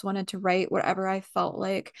 I just wanted to write whatever I felt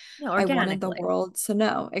like Yeah, I wanted the organically. world to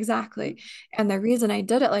know. Exactly. And the reason I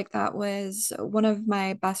did it like that was one of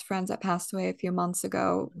my best friends that passed away a few months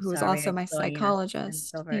ago, I'm who was sorry. also I my saw, yes. I'm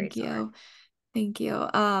psychologist. so very Thank sorry. you. Thank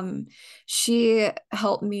you. She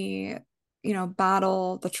helped me,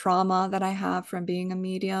 battle the trauma that I have from being a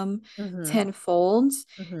medium Hmm. tenfold.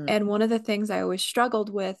 Hmm. And one of the things I always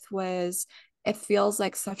struggled with was it feels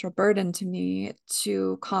like such a burden to me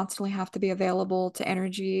to constantly have to be available to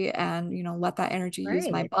energy and, let that energy use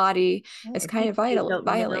my Right. body. It's And kind of people you don't know.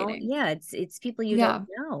 violating. Yeah, it's people you don't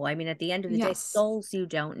Yeah. know. I mean, at the end of the day, Yes. souls you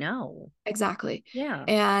don't know. Exactly. Yeah.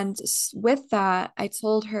 And with that, I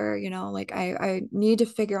told her, like I need to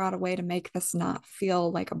figure out a way to make this not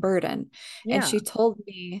feel like a burden. And Yeah. she told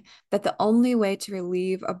me that the only way to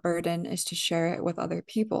relieve a burden is to share it with other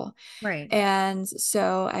people. Right. And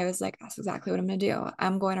so I was like, that's exactly what I'm going to do.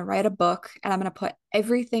 I'm going to write a book and I'm going to put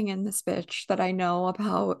everything in this bitch that I know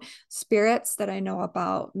about spirits, that I know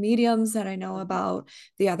about mediums, that I know Mhm. about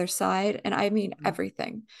the other side. And I mean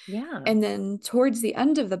everything. Yeah. And then towards the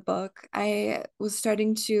end of the book, I was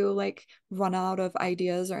starting to like run out of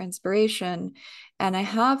ideas or inspiration. And I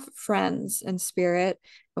have friends in spirit.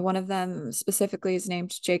 One of them specifically is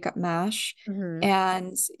named Jacob Mash. Hmm.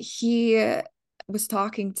 And he was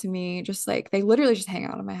talking to me just like they literally just hang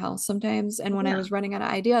out in my house sometimes. And when I Yeah. was running out of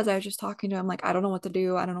ideas, I was just talking to him like, I don't know what to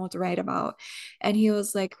do. I don't know what to write about. And he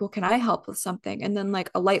was like, well, can I help with something? And then like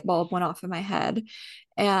a light bulb went off in my head.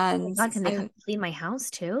 Oh my And God, can they come I clean my house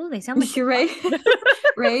too? They sound like You're right. fun.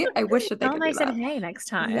 Right? I wish that they Tell could them I do said that. hey next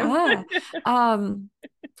time. Yeah. Um,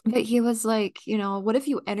 but he was like, what if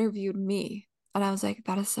you interviewed me? And I was like,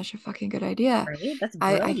 that is such a fucking good idea. Right? That's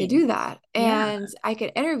I could do brilliant. that. Yeah. And I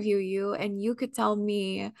could interview you and you could tell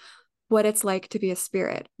me what it's like to be a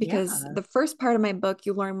spirit. Because Yeah. the first part of my book,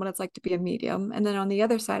 you learn what it's like to be a medium. And then on the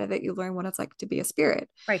other side of it, you learn what it's like to be a spirit.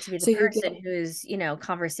 Right. To be the So you get person who's,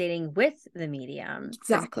 conversating with the medium because it's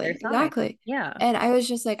their exactly, time. exactly. Yeah. And I was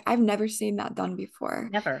just like, I've never seen that done before.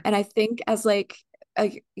 Never. And I think as like,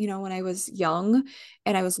 when I was young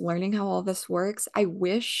and I was learning how all this works, I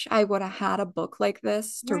wish I would have had a book like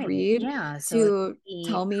this to Right. read Yeah. So it to could be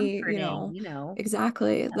tell me, comforting,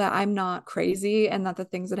 exactly Yeah. that I'm not crazy and that the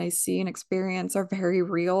things that I see and experience are very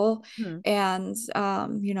real. Hmm. And,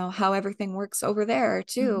 how everything works over there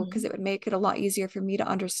too, because Hmm. it would make it a lot easier for me to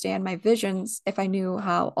understand my visions if I knew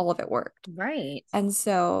how all of it worked. Right. And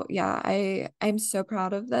so, yeah, I'm so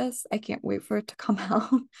proud of this. I can't wait for it to come out.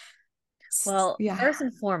 Well, Yeah. first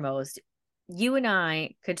and foremost, you and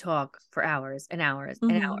I could talk for hours and hours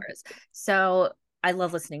and Mhm. hours. So I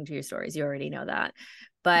love listening to your stories. You already know that.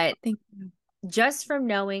 But Thank you. just from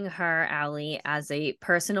knowing her, Allie, as a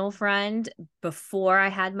personal friend, before I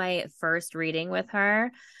had my first reading with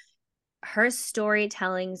her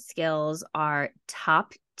storytelling skills are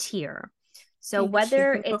top tier. So Thank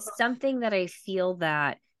whether you. it's something that I feel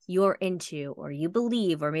that you're into or you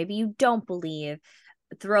believe or maybe you don't believe,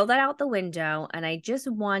 throw that out the window and I just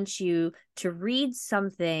want you to read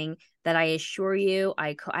something that I assure you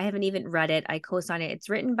I haven't even read it. I co-sign it. It's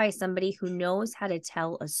written by somebody who knows how to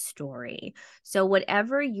tell a story. So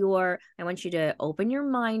whatever I want you to open your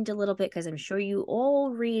mind a little bit because I'm sure you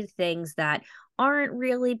all read things that aren't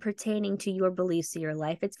really pertaining to your beliefs of your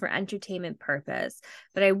life. It's for entertainment purpose.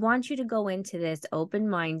 But I want you to go into this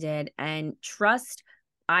open-minded and trust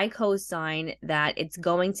I co-sign that it's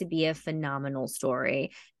going to be a phenomenal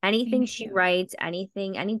story. Anything Thank she you writes, any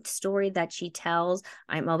story that she tells,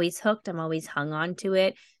 I'm always hooked. I'm always hung on to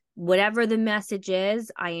it. Whatever the message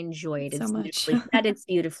is, I enjoy it. so It's much. beautifully said, it's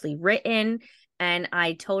beautifully written, and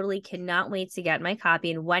I totally cannot wait to get my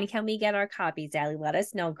copy. And when can we get our copies, Allie? Let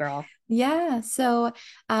us know, girl. Yeah, so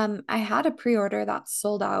I had a pre-order that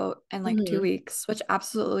sold out in like two Mm-hmm. weeks, which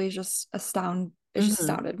absolutely just Mm-hmm.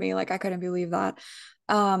 astounded me. Like I couldn't believe that.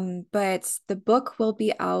 But the book will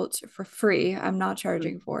be out for free. I'm not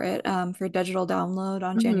charging for it, for digital download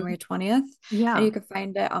on Mm-hmm. January 20th. And Yeah. you can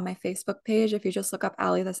find it on my Facebook page. If you just look up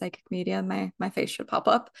Allie the Psychic Medium, my face should pop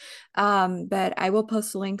up. But I will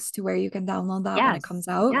post links to where you can download that when it Yes. comes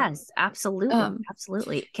out. Yes. Absolutely. Um,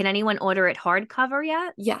 Absolutely. Can anyone order it hardcover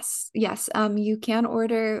yet? Yes, yes. You can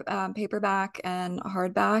order paperback and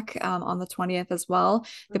hardback on the 20th as well.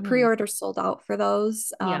 The Mm-hmm. pre-order sold out for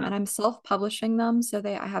those, Yeah. and I'm self-publishing them, so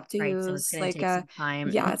I have to Right. So it's use going to like take some time.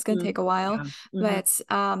 yeah, it's gonna Mm-hmm. take a while. Yeah. Mm-hmm.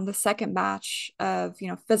 But the second batch of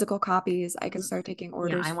physical copies, I can start taking Yeah,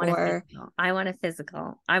 orders I want a for. physical. I want a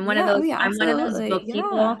physical. I'm one of Yeah, oh those. yeah, I'm one of those absolutely. book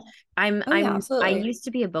people. Yeah. Oh yeah, I absolutely. used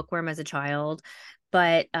to be a bookworm as a child,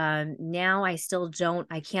 but now I still don't.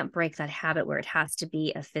 I can't break that habit where it has to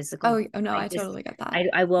be a physical book. Oh no, I I just totally get that. I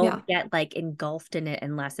Yeah. won't get like engulfed in it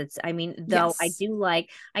unless it's. I mean, though I Yes. do like.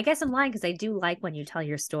 I guess I'm lying because I do like when you tell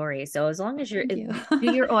your story. So as long Oh, as thank you.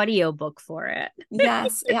 do your audio book for it.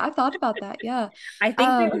 Yes. Yeah, I thought about that. Yeah. I think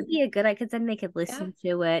that would Um, be a good. I could then they could yeah. listen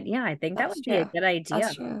to it. Yeah, I think that That's would be a true. good idea.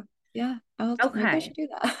 That's true. Yeah. Maybe I Okay. should do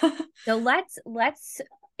that. So let's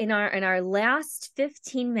in our last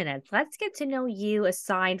 15 minutes, let's get to know you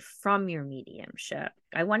aside from your mediumship.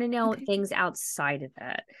 I want to know Okay. things outside of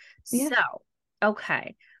it. Yeah. So,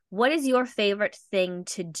 Okay. What is your favorite thing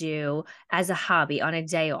to do as a hobby on a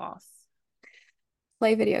day off?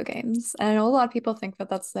 Play video games. And I know a lot of people think that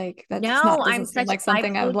that's like, that's No, not, doesn't seem like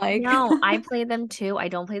something I would like. I play them too. I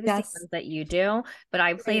don't play the same Yes. ones that you do, but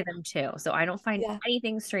I play Right. them too. So I don't find Yeah.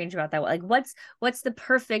 anything strange about that. Like what's the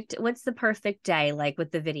perfect day like with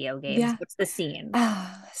the video games? Yeah. What's the scene?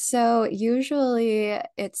 So usually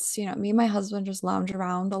it's, me and my husband just lounge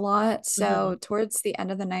around a lot. Hmm. So towards the end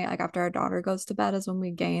of the night, like after our daughter goes to bed, is when we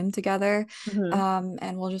game together. Hmm.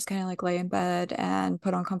 And we'll just kind of like lay in bed and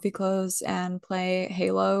put on comfy clothes and play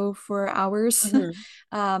Halo for hours.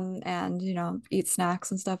 Hmm. And eat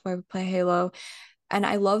snacks and stuff while we play Halo. And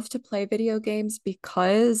I love to play video games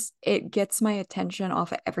because it gets my attention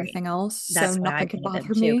off of Right. everything else, so That's why I nothing can play them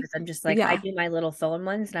bother too, me. because I'm just like I Yeah. do my little phone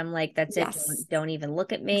ones and I'm like, that's it. Yes. Don't even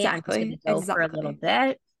look at me. I'm just gonna Exactly. go for a little Exactly.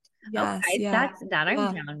 bit. Yes. Okay, Yeah. that I'm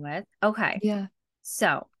Yeah. down with. Okay. Yeah.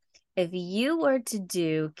 So if you were to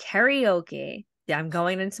do karaoke, yeah, I'm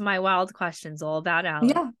going into my wild questions all about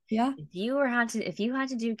Allie. Yeah. Yeah. If you had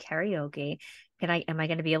to do karaoke, am I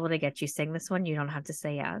gonna be able to get you sing this one? You don't have to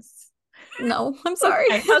say yes. No, I'm sorry.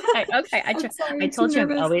 Okay. I'm sorry. I I'm too told you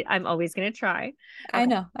nervous. I'm always gonna try. I Okay.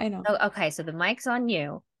 know. I know. Okay, so the mic's on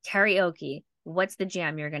you. Karaoke. What's the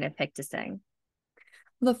jam you're gonna pick to sing?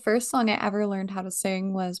 The first song I ever learned how to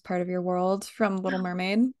sing was Part of Your World from Little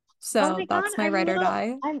Mermaid. Oh my So God, that's my ride or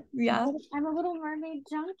die. Yeah. I'm a little mermaid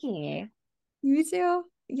junkie. Me too.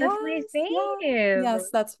 That's my Yes. Yeah. fave. Yes,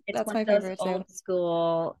 that's It's that's one of my those favorite too. old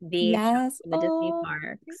school beach Yes. in the Disney Oh,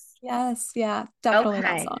 parks. yes. Yeah. Definitely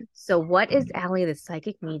that Okay. song. So what is Allie the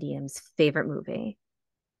Psychic Medium's favorite movie?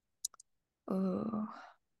 Oh,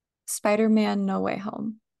 Spider-Man No Way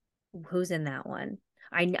Home. Who's in that one?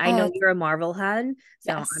 I know Uh, you're a Marvel head,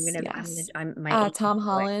 so yes, yes. I'm my age is Tom away.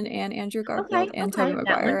 Holland and Andrew Okay, Garfield and Tobey okay.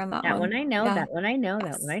 Maguire in that That one one. I know, Yeah. that one I know,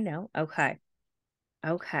 that one Yes. I know. Okay.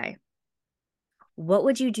 Okay. What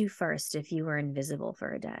would you do first if you were invisible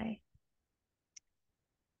for a day?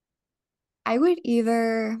 I would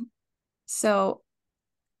either, so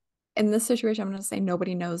in this situation, I'm going to say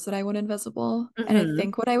nobody knows that I went invisible. And I Hmm.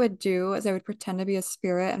 think what I would do is I would pretend to be a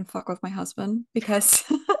spirit and fuck with my husband because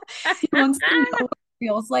he wants to know what it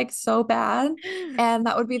feels like so bad. And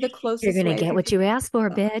that would be the You're closest gonna way get we what could. you asked for,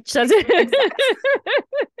 bitch. Exactly.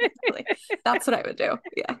 Exactly. That's what I would do.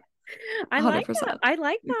 Yeah. I like that. 100%. I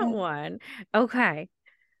like that Yeah. one. Okay.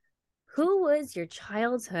 Who was your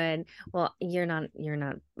childhood? Well, you're not you're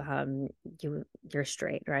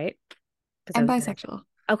straight, right? Because I I'm was gonna bisexual.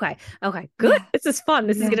 Okay. Okay. Good. Yeah. This is fun.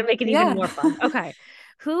 This is Yeah. gonna make it even Yeah. more fun. Okay.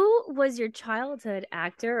 Who was your childhood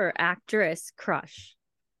actor or actress crush?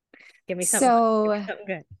 Give me So something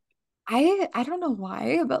good. I don't know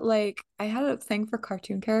why, but like I had a thing for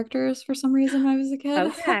cartoon characters for some reason when I was a kid.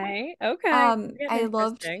 Okay. Okay. Getting I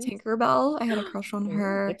loved interesting. Tinkerbell. I had a crush on Ooh,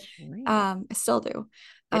 her. good choice. I still do.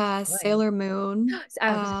 Good choice. Sailor Moon. So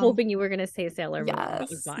I was hoping you were gonna say Sailor Moon. That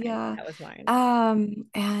was Yes, mine. yeah. That was mine.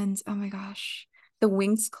 And oh my gosh, the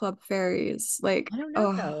Winx Club fairies. Like, I don't know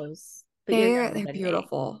oh, those, but you're they're younger they're than me.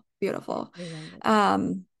 beautiful, beautiful. You're younger than me.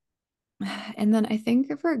 Um, and then I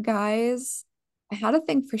think for guys, I had a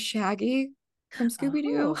thing for Shaggy from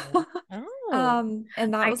Scooby-Doo. Oh, oh,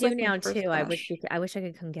 And that I was do like my now first too. crush. I wish I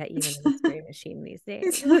could come get you in the mystery machine these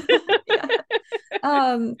days. Yeah.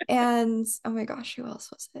 And oh my gosh, who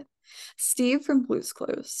else was it? Steve from Blue's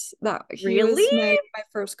Clues. That he Really? was my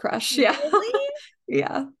first crush. Yeah. Really?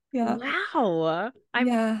 Yeah. Yeah. Wow. I'm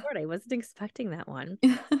Yeah. floored. I wasn't expecting that one.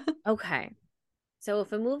 Okay. So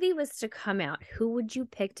if a movie was to come out, who would you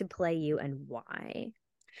pick to play you and why?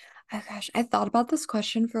 Oh gosh, I thought about this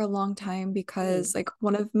question for a long time because Mm, like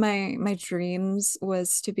one of my dreams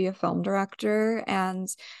was to be a film director and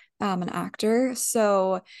an actor.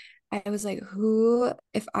 So I was like, who,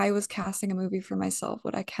 if I was casting a movie for myself,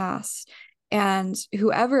 would I cast? And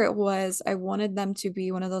whoever it was, I wanted them to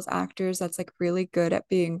be one of those actors that's like really good at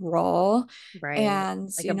being raw right. and,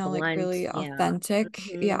 Like a like blunt, really yeah. authentic.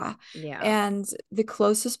 Hmm. Yeah. Yeah. And the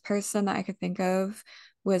closest person that I could think of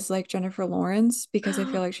was like Jennifer Lawrence because I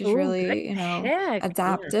feel like she's Oh, good really, pick. Yeah,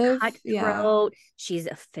 adaptive. Yeah. cutthroat. She's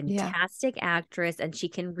a Yeah. fantastic actress and she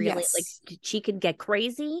can really Yes. she can get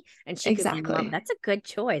crazy and she could be mom. Exactly. That's a good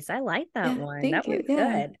choice. I like that Yeah. one. That Thank you. one's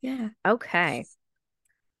Yeah. good. Yeah. Okay.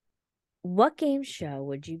 What game show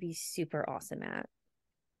would you be super awesome at?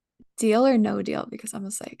 Deal or no deal because I'm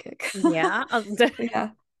a psychic. Yeah.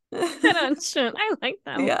 Yeah. Head on shit. I like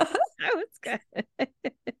that one. Yeah. That was good.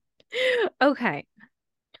 Okay.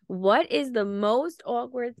 What is the most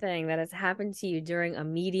awkward thing that has happened to you during a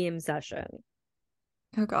medium session?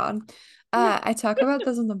 Oh God. I talk about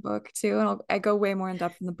this in the book too, and I go way more in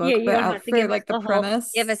depth in the Yeah, book, you but don't out have to for give us like the the whole, give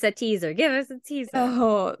premise. us a teaser. Give us a teaser.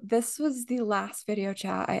 Oh, this was the last video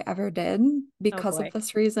chat I ever did Oh because of boy.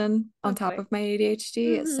 this reason, Oh on top boy. of my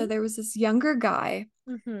ADHD. So Mm-hmm. there was this younger guy,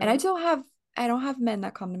 and Mm-hmm. I don't have men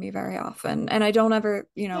that come to me very often, and I don't ever,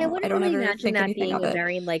 Yeah, I I wouldn't don't really ever imagine think that anything being of a it.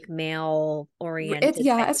 very like male It's oriented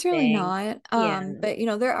yeah, type of it's really thing. not. Yeah.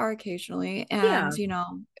 But there are occasionally, and Yeah.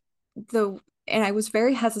 the and I was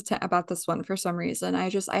very hesitant about this one for some reason. I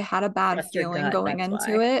had a bad Trust your feeling gut. going That's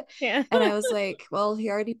into why. it, Yeah. and I was like, well, he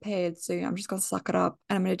already paid, so I'm just gonna suck it up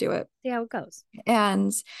and I'm gonna do it. See how it goes.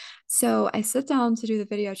 And so I sit down to do the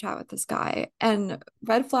video chat with this guy, and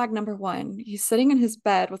red flag number one, he's sitting in his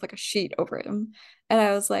bed with like a sheet over him. And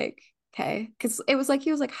I was like, okay, because it was like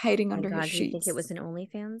he was like hiding Oh my under his God, do you think it sheets. was an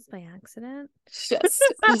OnlyFans by accident? Just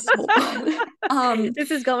hold on.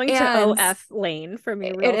 This is going to And OF lane for me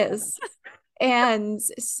it real is. fast. And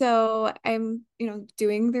so I'm,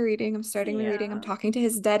 doing the reading, I'm starting the reading, I'm Yeah. talking to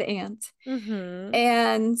his dead aunt. Mm-hmm.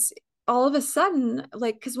 And all of a sudden,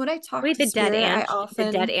 like, because when I talk Wait, to Spirit, I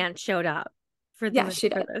the dead often, ant showed up yeah, she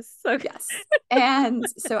for did. this. Okay. Yes. And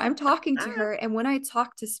so I'm talking to her, and when I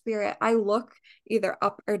talk to Spirit, I look either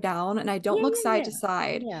up or down, and I don't Yeah, look yeah, side to yeah.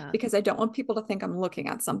 side Yeah. because I don't want people to think I'm looking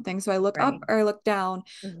at something. So I look up Right. or I look down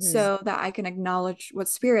Mm-hmm. so that I can acknowledge what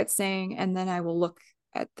Spirit's saying, and then I will look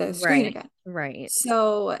at the screen Right. again. Right.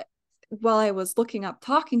 So while I was looking up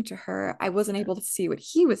talking to her, I wasn't able to see what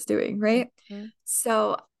he was doing, right? Mhm.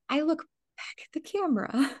 So I look back at the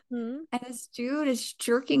camera, Mhm. and this dude is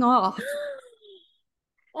jerking off.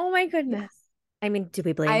 Oh my Yeah. goodness. I mean, do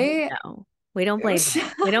we blame him? I No. We don't blame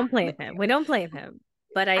him. We don't blame him. We don't blame him.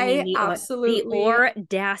 But I mean I the absolutely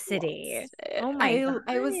audacity. lost it. Oh my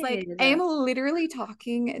I was like, I am God. literally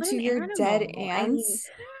talking What to an your dead animal. I mean, ants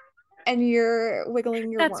and you're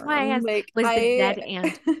wiggling your that's why I worm. asked, Like was the I dead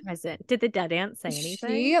ant present? Did the dead ant say anything?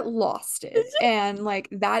 she lost it. And like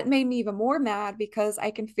that made me even more mad because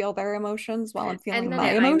I can feel their emotions while I'm And feeling then my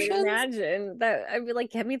I would emotions. imagine that I'd be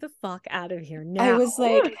like, get me the fuck out of here I now. was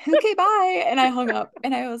like, okay, bye. And I hung up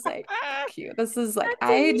and I was like, fuck you. This is like,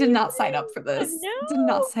 That's I did not sign amazing. up for this. No, Did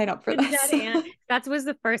not sign up for the dead this. ant. That was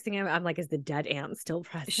the first thing I'm like, is the dead ant still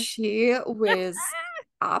present? She was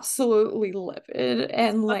absolutely livid It's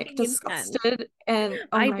and like fucking intense. disgusted. And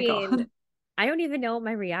oh I my mean, God. I don't even know what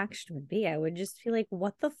my reaction would be. I would just feel like,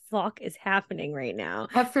 what the fuck is happening right now?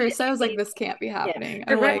 At I first, I was like, mean, this can't be yeah, happening.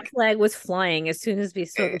 the I'm red like, flag was flying as soon as we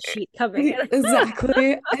saw the sheet coming in.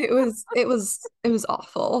 exactly. It was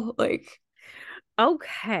awful. Like,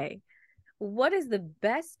 Okay. What is the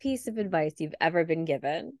best piece of advice you've ever been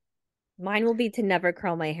given? Mine will be to never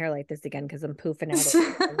curl my hair like this again because I'm poofing out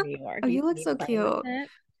oh, in New York. You you see look me so playing with cute. it?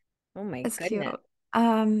 Oh my It's goodness. cute.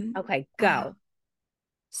 Um, Okay, uh, go.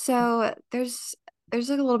 so there's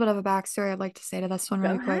like a little bit of a backstory I'd like to say to this one Go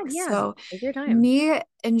really ahead. quick. Yeah. So Take your time. me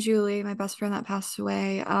and Julie, my best friend that passed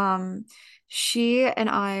away, she and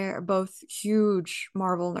I are both huge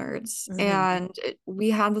Marvel nerds. Hmm. And we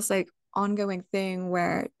had this like ongoing thing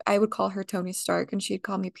where I would call her Tony Stark and she'd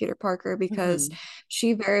call me Peter Parker because Hmm.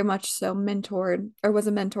 she very much so mentored or was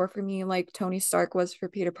a mentor for me like Tony Stark was for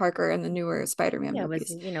Peter Parker in the newer Spider-Man Yeah, it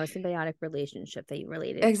was, movies. a symbiotic relationship that you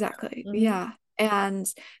related to. Exactly. Hmm. Yeah. And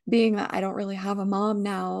being that I don't really have a mom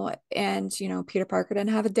now, and Peter Parker didn't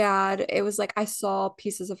have a dad, it was like I saw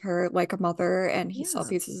pieces of her like a mother, and he saw Yeah.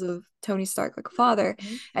 pieces of Tony Stark like a father.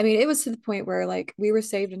 Mhm. I mean, it was to the point where like we were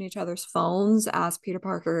saved in each other's phones as Peter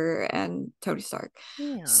Parker and Tony Stark.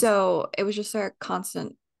 Yeah. So it was just a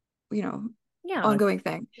constant, you know, Yeah. ongoing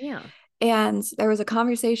thing. Yeah. And there was a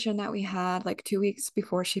conversation that we had like 2 weeks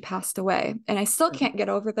before she passed away. And I still can't get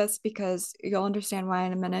over this because you'll understand why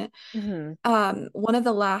in a minute. Hmm. One of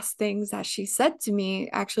the last things that she said to me,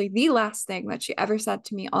 actually, the last thing that she ever said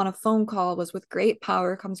to me on a phone call was, with great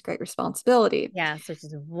power comes great responsibility. Yes, which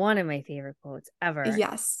is one of my favorite quotes ever.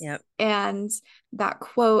 Yes. Yep. And that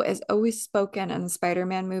quote is always spoken in the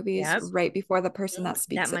Spider-Man movies Yep. right before the person that That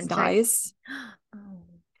speaks it munchak. dies. Oh,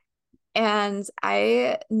 And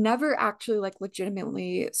I never actually like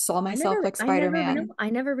legitimately saw myself like Spider-Man. I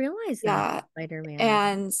never realized that Yeah. Spider-Man.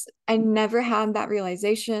 And I never had that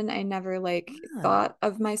realization. I never like Yeah. thought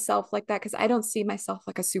of myself like that because I don't see myself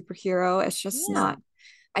like a superhero. It's just Yeah. not,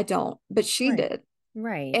 I don't, but she Right. did.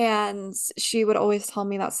 Right. And she would always tell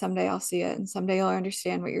me that someday I'll see it and someday you'll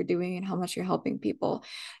understand what you're doing and how much you're helping people.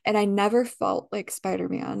 And I never felt like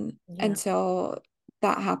Spider-Man Yeah. until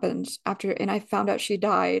that happened after, and I found out she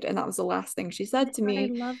died, and that was the last thing she Oh my said to God, I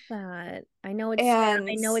me. love that. I know it's sad.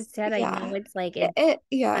 I And know it's sad. I know yeah, it's like yeah,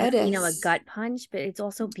 a it is. gut punch, but it's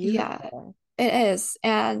also Yeah, beautiful. It is.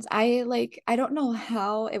 And I don't know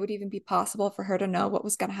how it would even be possible for her to know what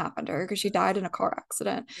was going to happen to her because she died in a car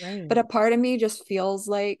accident. But Right. a part of me just feels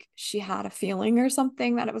like she had a feeling or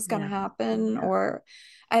something that it was going to Yeah. happen, Yeah. or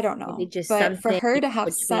I don't Maybe know. just But for something her to have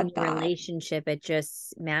between said your that, relationship, it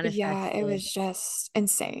just yeah, it manifested. was just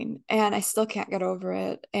insane. And I still can't get over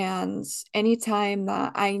it. And anytime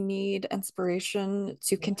that I need inspiration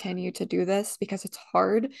to Yeah. continue to do this, because it's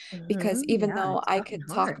hard, because even Yeah, though it's I fucking could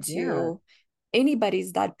talk hard. Yeah. to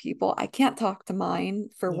anybody's dead people, I can't talk to mine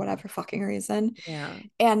for Yeah. whatever fucking reason. Yeah.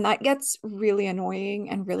 And that gets really annoying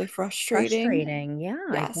and really frustrating. Frustrating. Yeah,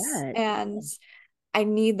 I Yes. bet. And I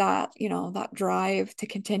need that, that drive to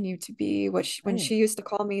continue to be what when Right. she used to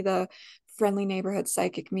call me the friendly neighborhood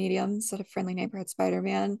psychic medium instead of friendly neighborhood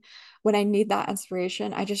Spider-Man. When I need that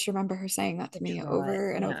inspiration, I just remember her saying that To to me try.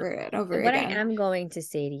 over and Yeah. over and over And what I again. am going to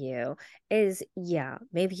say to you is, yeah,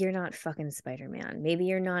 maybe you're not fucking Spider-Man. Maybe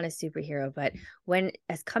you're not a superhero, but when,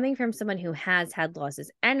 as coming from someone who has had losses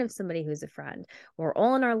and of somebody who's a friend, we're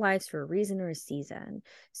all in our lives for a reason or a season.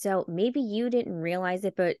 So maybe you didn't realize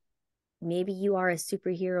it, but maybe you are a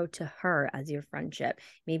superhero to her as your friendship.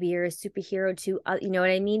 Maybe you're a superhero to, you know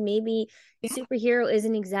what I mean? Maybe Yeah, superhero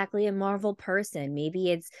isn't exactly a Marvel person.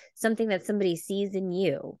 Maybe it's something that somebody sees in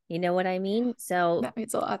you. You know what I mean? So that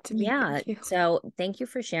means a lot to me. yeah. Thank you. So thank you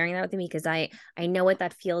for sharing that with me because I know what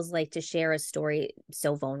that feels like to share a story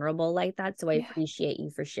so vulnerable like that. So I Yeah, appreciate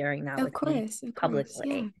you for sharing that of with me course, of course.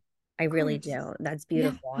 Yeah, publicly. I of really course. do. That's Yeah,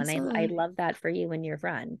 beautiful. And I absolutely. love that for you and your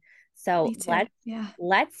friend. So Me too. Yeah.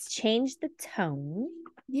 let's change the tone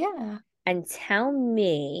Yeah. and tell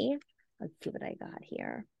me, let's see what I got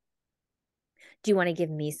here. Do you want to give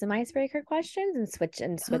me some icebreaker questions and switch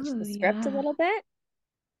Oh, the script a yeah. little bit?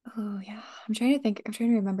 Oh, yeah. I'm trying to think. I'm trying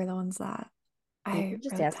to remember the ones that You I can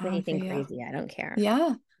just wrote ask me down for anything you. crazy. I don't care.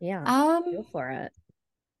 Yeah. Yeah, go Um, for it.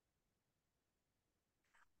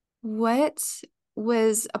 what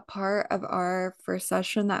was a part of our first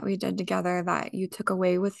session that we did together that you took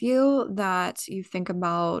away with you that you think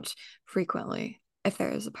about frequently, if there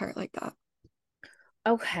is a part like that?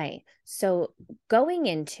 Okay. So going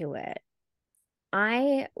into it,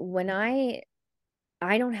 when I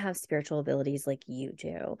don't have spiritual abilities like you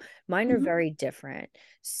do. Mine are Mhm. very different.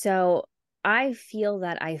 So I feel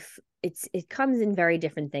that it comes in very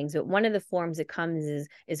different things, but one of the forms it comes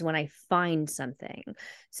is when I find something.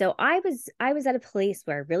 So I was at a place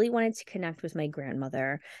where I really wanted to connect with my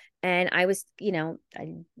grandmother, and I was, it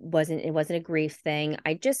wasn't a grief thing.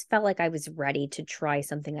 I just felt like I was ready to try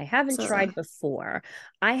something I haven't tried Absolutely. before.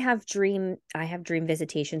 I have dream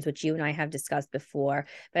visitations, which you and I have discussed before,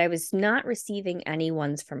 but I was not receiving any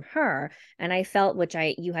ones from her. And I felt, which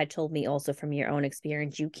you had told me also from your own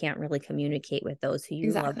experience, you can't really communicate with those who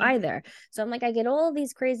you love Exactly. either. So I'm like, I get all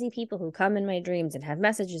these crazy people who come in my dreams and have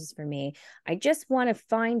messages for me. I just want to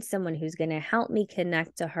find someone who's going to help me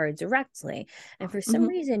connect to her directly. And for some Mhm.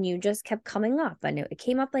 reason, you just kept coming up. And it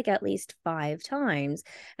came up like at least 5 times.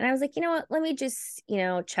 And I was like, you know what? Let me just,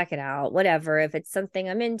 check it out. Whatever. If it's something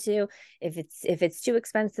I'm into, if it's too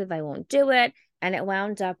expensive, I won't do it, and it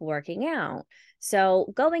wound up working out.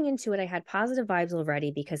 So going into it, I had positive vibes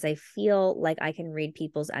already because I feel like I can read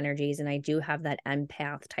people's energies and I do have that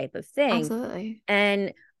empath type of thing. Absolutely.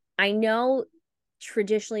 And I know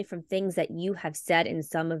traditionally from things that you have said in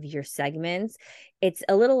some of your segments, it's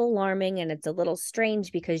a little alarming and it's a little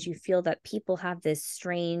strange because you feel that people have this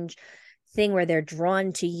strange thing where they're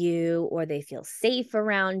drawn to you or they feel safe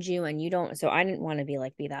around you and you don't. So I didn't want to be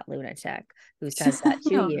that lunatic who says that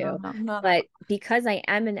to No, no, you. no, not at But all. because I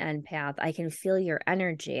am an empath, I can feel your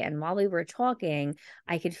energy. And while we were talking,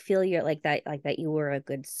 I could feel your like that you were a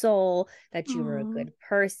good soul, that you were a Oh, good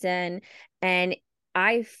person. And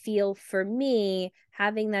I feel for me,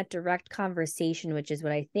 having that direct conversation, which is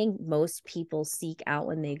what I think most people seek out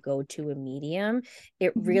when they go to a medium,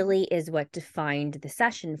 it mhm. really is what defined the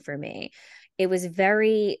session for me. It was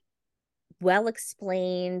very well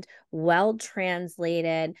explained, well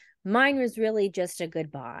translated. Mine was really just a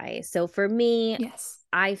goodbye. So for me, Yes.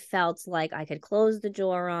 I felt like I could close the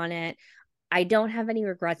door on it. I don't have any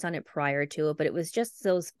regrets on it prior to it, but it was just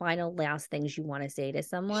those final last things you want to say to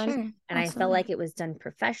someone. Sure. And I felt like Absolutely. it was done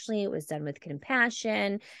professionally, it was done with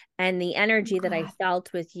compassion, and the I'm energy that I glad.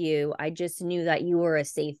 felt with you, I just knew that you were a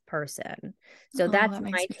safe person. So Oh, that's that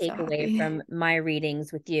my makes me so takeaway happy. from my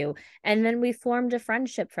readings with you. And then we formed a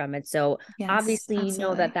friendship from it. So Yes, obviously, you know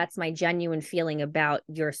that absolutely. that's my genuine feeling about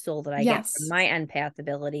your soul that I get from Yes. my empath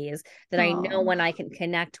abilities, that I know Oh, when I can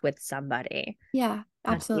connect with somebody. yeah.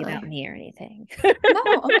 Not to be about Absolutely. me or anything. No,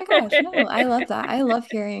 oh my gosh, no, I love that. I love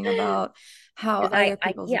hearing about how Because other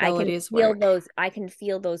people's yeah, I can abilities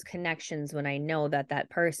feel work. those connections when I know that that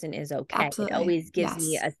person is okay. It Absolutely. always gives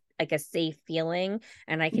me Yes. a like a safe feeling,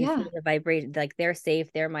 and I can feel Yeah. the vibration, like they're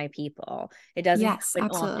safe, they're my people. It doesn't Yes,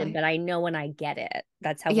 happen often, absolutely. but I know when I get it.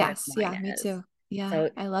 That's how one of Yes. mine Yeah, me is. too. Yeah, So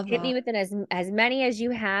I love hit me that. with it as many as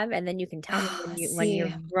you have, and then you can tell me Let's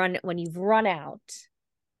when you've run out.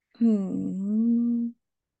 Hmm.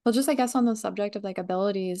 Well, just I guess on the subject of like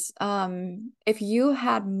abilities, if you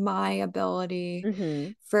had my ability Hmm.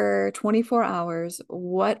 for 24 hours,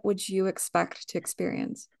 what would you expect to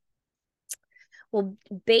experience? Well,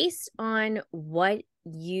 based on what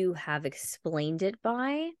you have explained it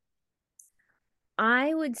by,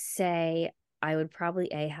 I would say I would probably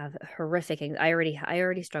have horrific. I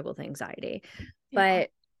already struggle with anxiety, Yeah. but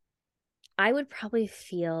I would probably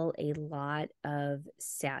feel a lot of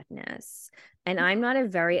sadness. And I'm not a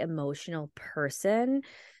very emotional person.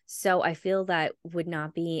 So I feel that would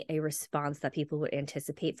not be a response that people would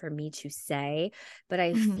anticipate for me to say. But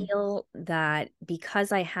I Hmm. feel that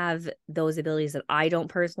because I have those abilities that I don't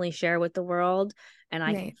personally share with the world, and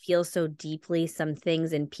I can Right. feel so deeply some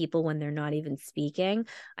things in people when they're not even speaking,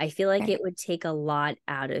 I feel like it Right. would take a lot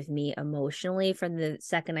out of me emotionally from the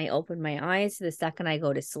second I open my eyes to the second I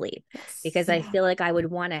go to sleep, Yes. because I Yeah. feel like I would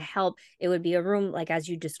want to help. It would be a room, like as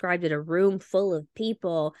you described it, a room full of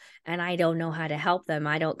people, and I don't know how to help them.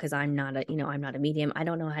 I don't, because I'm not a medium. I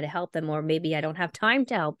don't know how to help them, or maybe I don't have time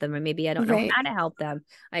to help them, or maybe I don't know Right. how to help them.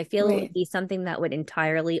 I feel it would Right. be something that would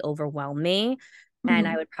entirely overwhelm me, and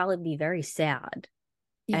I Hmm. would probably be very sad.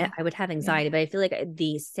 Yeah. I would have Yeah. anxiety, but I feel like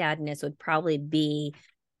the sadness would probably be,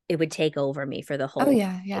 it would take over me for the Oh whole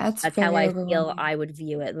yeah. Yeah. day. It's That's how very I feel overwhelming. I would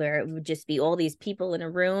view it, where it would just be all these people in a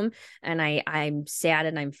room, and I'm sad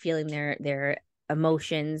and I'm feeling their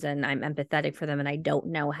emotions, and I'm empathetic for them, and I don't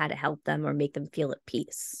know how to help them or make them feel at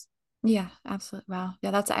peace. Yeah. Absolutely. Wow.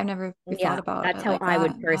 Yeah. That's I've never thought Yeah, about that's it how like I that.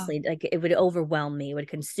 would Wow. personally, like, it would overwhelm me, it would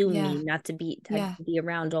consume me Yeah. not Yeah. to be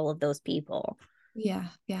around all of those people. Yeah.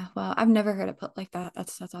 Yeah. Wow. I've never heard it put like that.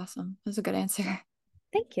 That's awesome. That's a good answer.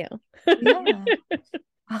 Thank you. Yeah.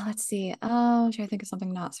 Let's see. Oh, I'm trying to think of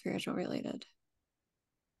something not spiritual related.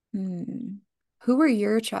 Hmm. Who were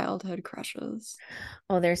your childhood crushes?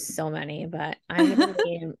 Oh, there's so many, but I'm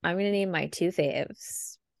gonna name my two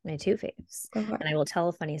faves. My two faves. Go for And it. I will tell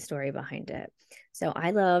a funny story behind it. So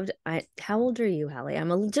I how old are you,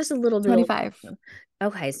 Hallie? Just a little bit older 25. than you.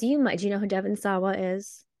 Okay, so you might, do you know who Devon Sawa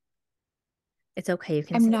is? It's okay, you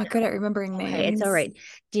can I'm say not good no. at remembering Okay, it's all names. right.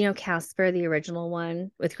 Do you know Casper, the original one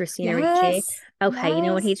with Christina Ricci? Yes. Okay, you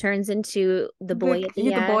know when he Yes. turns into the boy at the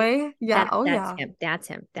The end? boy. Yeah. Oh That's yeah. him. That's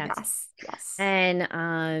him. That's him. Yes. Yes.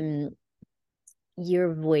 And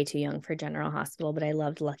you're way too young for General Hospital, but I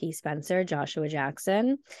loved Lucky Spencer, Joshua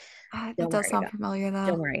Jackson. That Don't does worry sound about familiar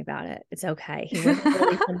don't though. worry about it. It's okay. He wasn't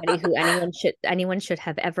really somebody who anyone should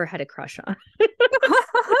have ever had a crush on.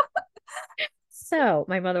 So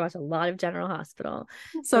my mother watched a lot of General Hospital.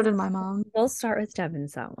 So So did my mom. we'll start with Devon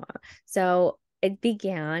Sawa. So it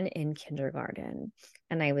began in kindergarten,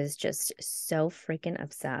 and I was just so freaking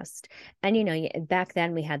obsessed. And back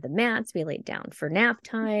then we had the mats we laid down for nap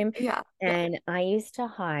time. Yeah. Yeah. And I used to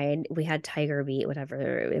hide, we had Tiger Beat, whatever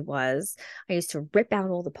it was. I used to rip out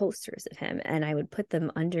all the posters of him, and I would put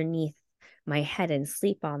them underneath my head and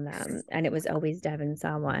sleep on them. And it was always Devon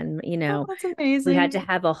Sawa. And, Oh, that's we had to amazing.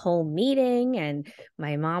 have a whole meeting, and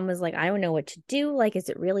my mom was like, I don't know what to do. Like, is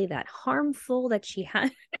it really that harmful that she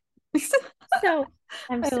had? So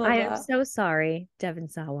I I love am that. so sorry, Devon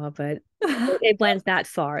Sawa, but it went that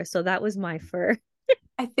far. So that was my first.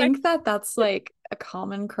 I think that that's like a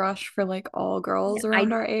common crush for like all Yeah, girls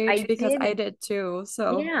around our I age because did. I did too.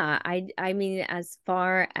 So, Yeah, I mean, as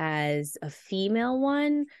far as a female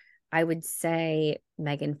one, I would say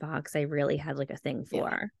Megan Fox. I really had like a thing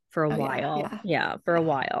yeah. for a Oh yeah, while. yeah. Yeah, for a Yeah.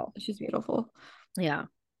 while. She's beautiful. Yeah.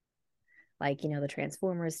 Like, the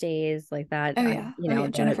Transformers days, like that. Oh yeah. Oh yeah,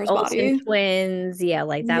 The Jennifer's Olsen body. twins. Yeah,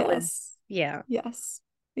 like that was, Yes. yeah. Yes.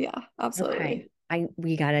 Yeah, Okay. absolutely.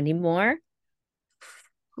 We got any more?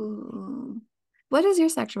 Ooh. What is your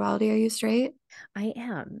sexuality? Are you straight? I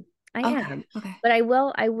am. I Okay. am. Okay. But I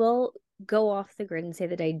will go off the grid and say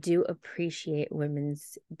that I do appreciate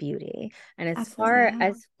women's beauty. And Absolutely. Yeah.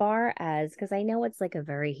 as far as, because I know it's like a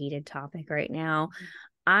very heated topic right now,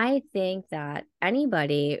 I think that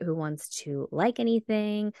anybody who wants to like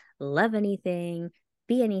anything, love anything,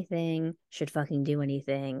 be anything, should fucking do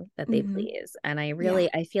anything that they Hmm. please. And Yeah.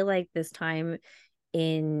 I feel like this time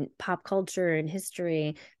in pop culture and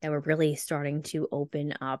history that we're really starting to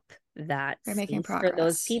open up that They're making space for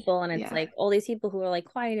those progress. people. And it's Yeah. like all these people who are like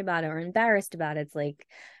quiet about it or embarrassed about it, it's like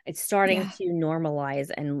it's starting Yeah. to normalize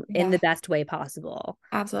and in the Yeah. best way possible.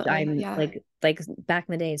 Absolutely. I'm Yeah. like back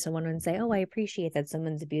in the day, someone would say, "Oh, I appreciate that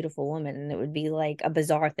someone's a beautiful woman," and it would be like a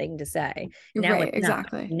bizarre thing to say. You're Now right. it's not.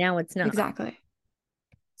 Exactly. Now it's not. Exactly.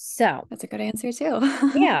 So, That's a good answer too.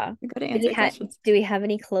 yeah. A good Do we answer have questions. do we have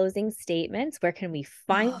any closing statements? Where can we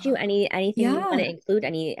find you? Anything you want to Yeah. include?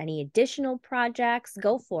 Any additional projects?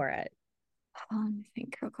 Go for it. Let me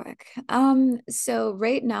think real quick. So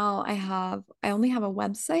right now I only have a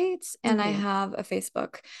website and I Hmm. have a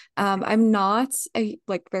Facebook. Okay. I'm not a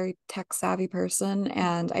like very tech savvy person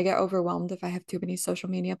and I get overwhelmed if I have too many social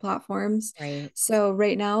media platforms. Right. So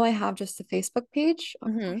right now I have just a Facebook page. Oh,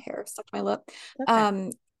 my Hmm. hair stuck to my lip. Okay.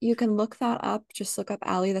 Um, you can look that up. Just look up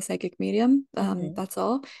Allie the Psychic Medium. Hmm. That's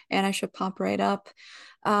all. And I should pop right up.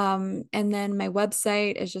 And then my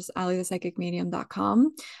website is just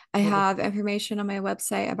alliethepsychicmedium.com. I have Beautiful. information on my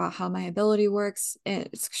website about how my ability works.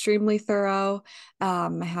 It's extremely thorough. I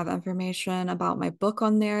have information about my book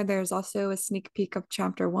on there. There's also a sneak peek of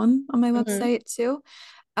chapter 1 on my Hmm. website too.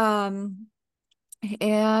 Um,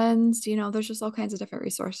 and there's just all kinds of different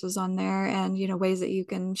resources on there and ways that you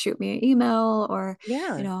can shoot me an email or you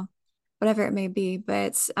Yeah. know whatever it may be.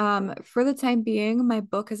 But for the time being, my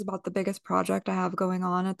book is about the biggest project I have going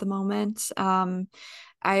on at the moment.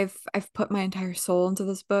 I've put my entire soul into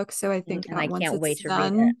this book, so I think And that I once can't it's wait to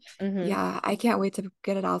read it. done, Hmm. yeah, I can't wait to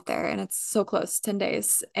get it out there. And it's so close, 10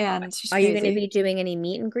 days, and it's just Are you going to crazy. be doing any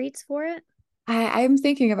meet and greets for it? I'm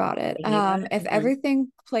thinking about it. Thinking about it? If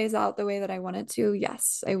everything plays out the way that I want it to,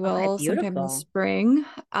 yes, I Okay, will sometime in the beautiful. spring.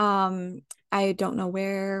 I don't know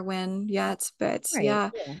where, when yet, but Right, yeah,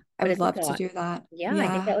 cool. I But would it's a love to thought. do that. Yeah,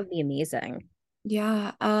 I think that Yeah, would be amazing.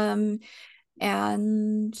 yeah.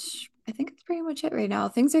 And I think that's pretty much it right now.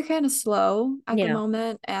 Things are kind of slow at the Yeah.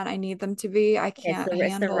 moment, and I need them to be. I can't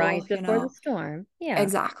It's the rise handle, before the storm. Yeah.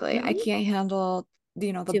 exactly. I Hmm. can't handle,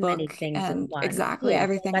 the Too many book things at and once. exactly Yeah.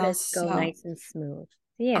 everything Let it else. go So nice and smooth.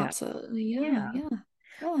 Yeah. absolutely. Yeah, Yeah. yeah,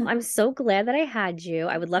 Well, yeah. I'm so glad that I had you.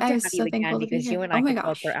 I would love to I'm have you so again thankful to be because you here. and Oh I my could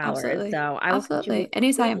talk for gosh. hours. Absolutely. So I will have to Absolutely. please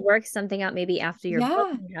Anytime. work something out maybe after your book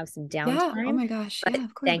Yeah. and have some Yeah. Oh downtime. my gosh. But Yeah,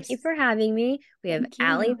 of thank you course. for having me. We have Thank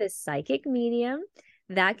Allie, you. the psychic medium.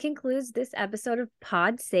 That concludes this episode of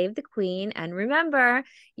Pod Save the Queen. And remember,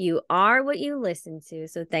 you are what you listen to.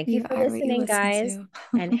 So thank you You for are what you listening, listen guys.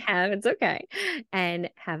 to. And have it's okay. And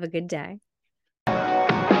have a good day.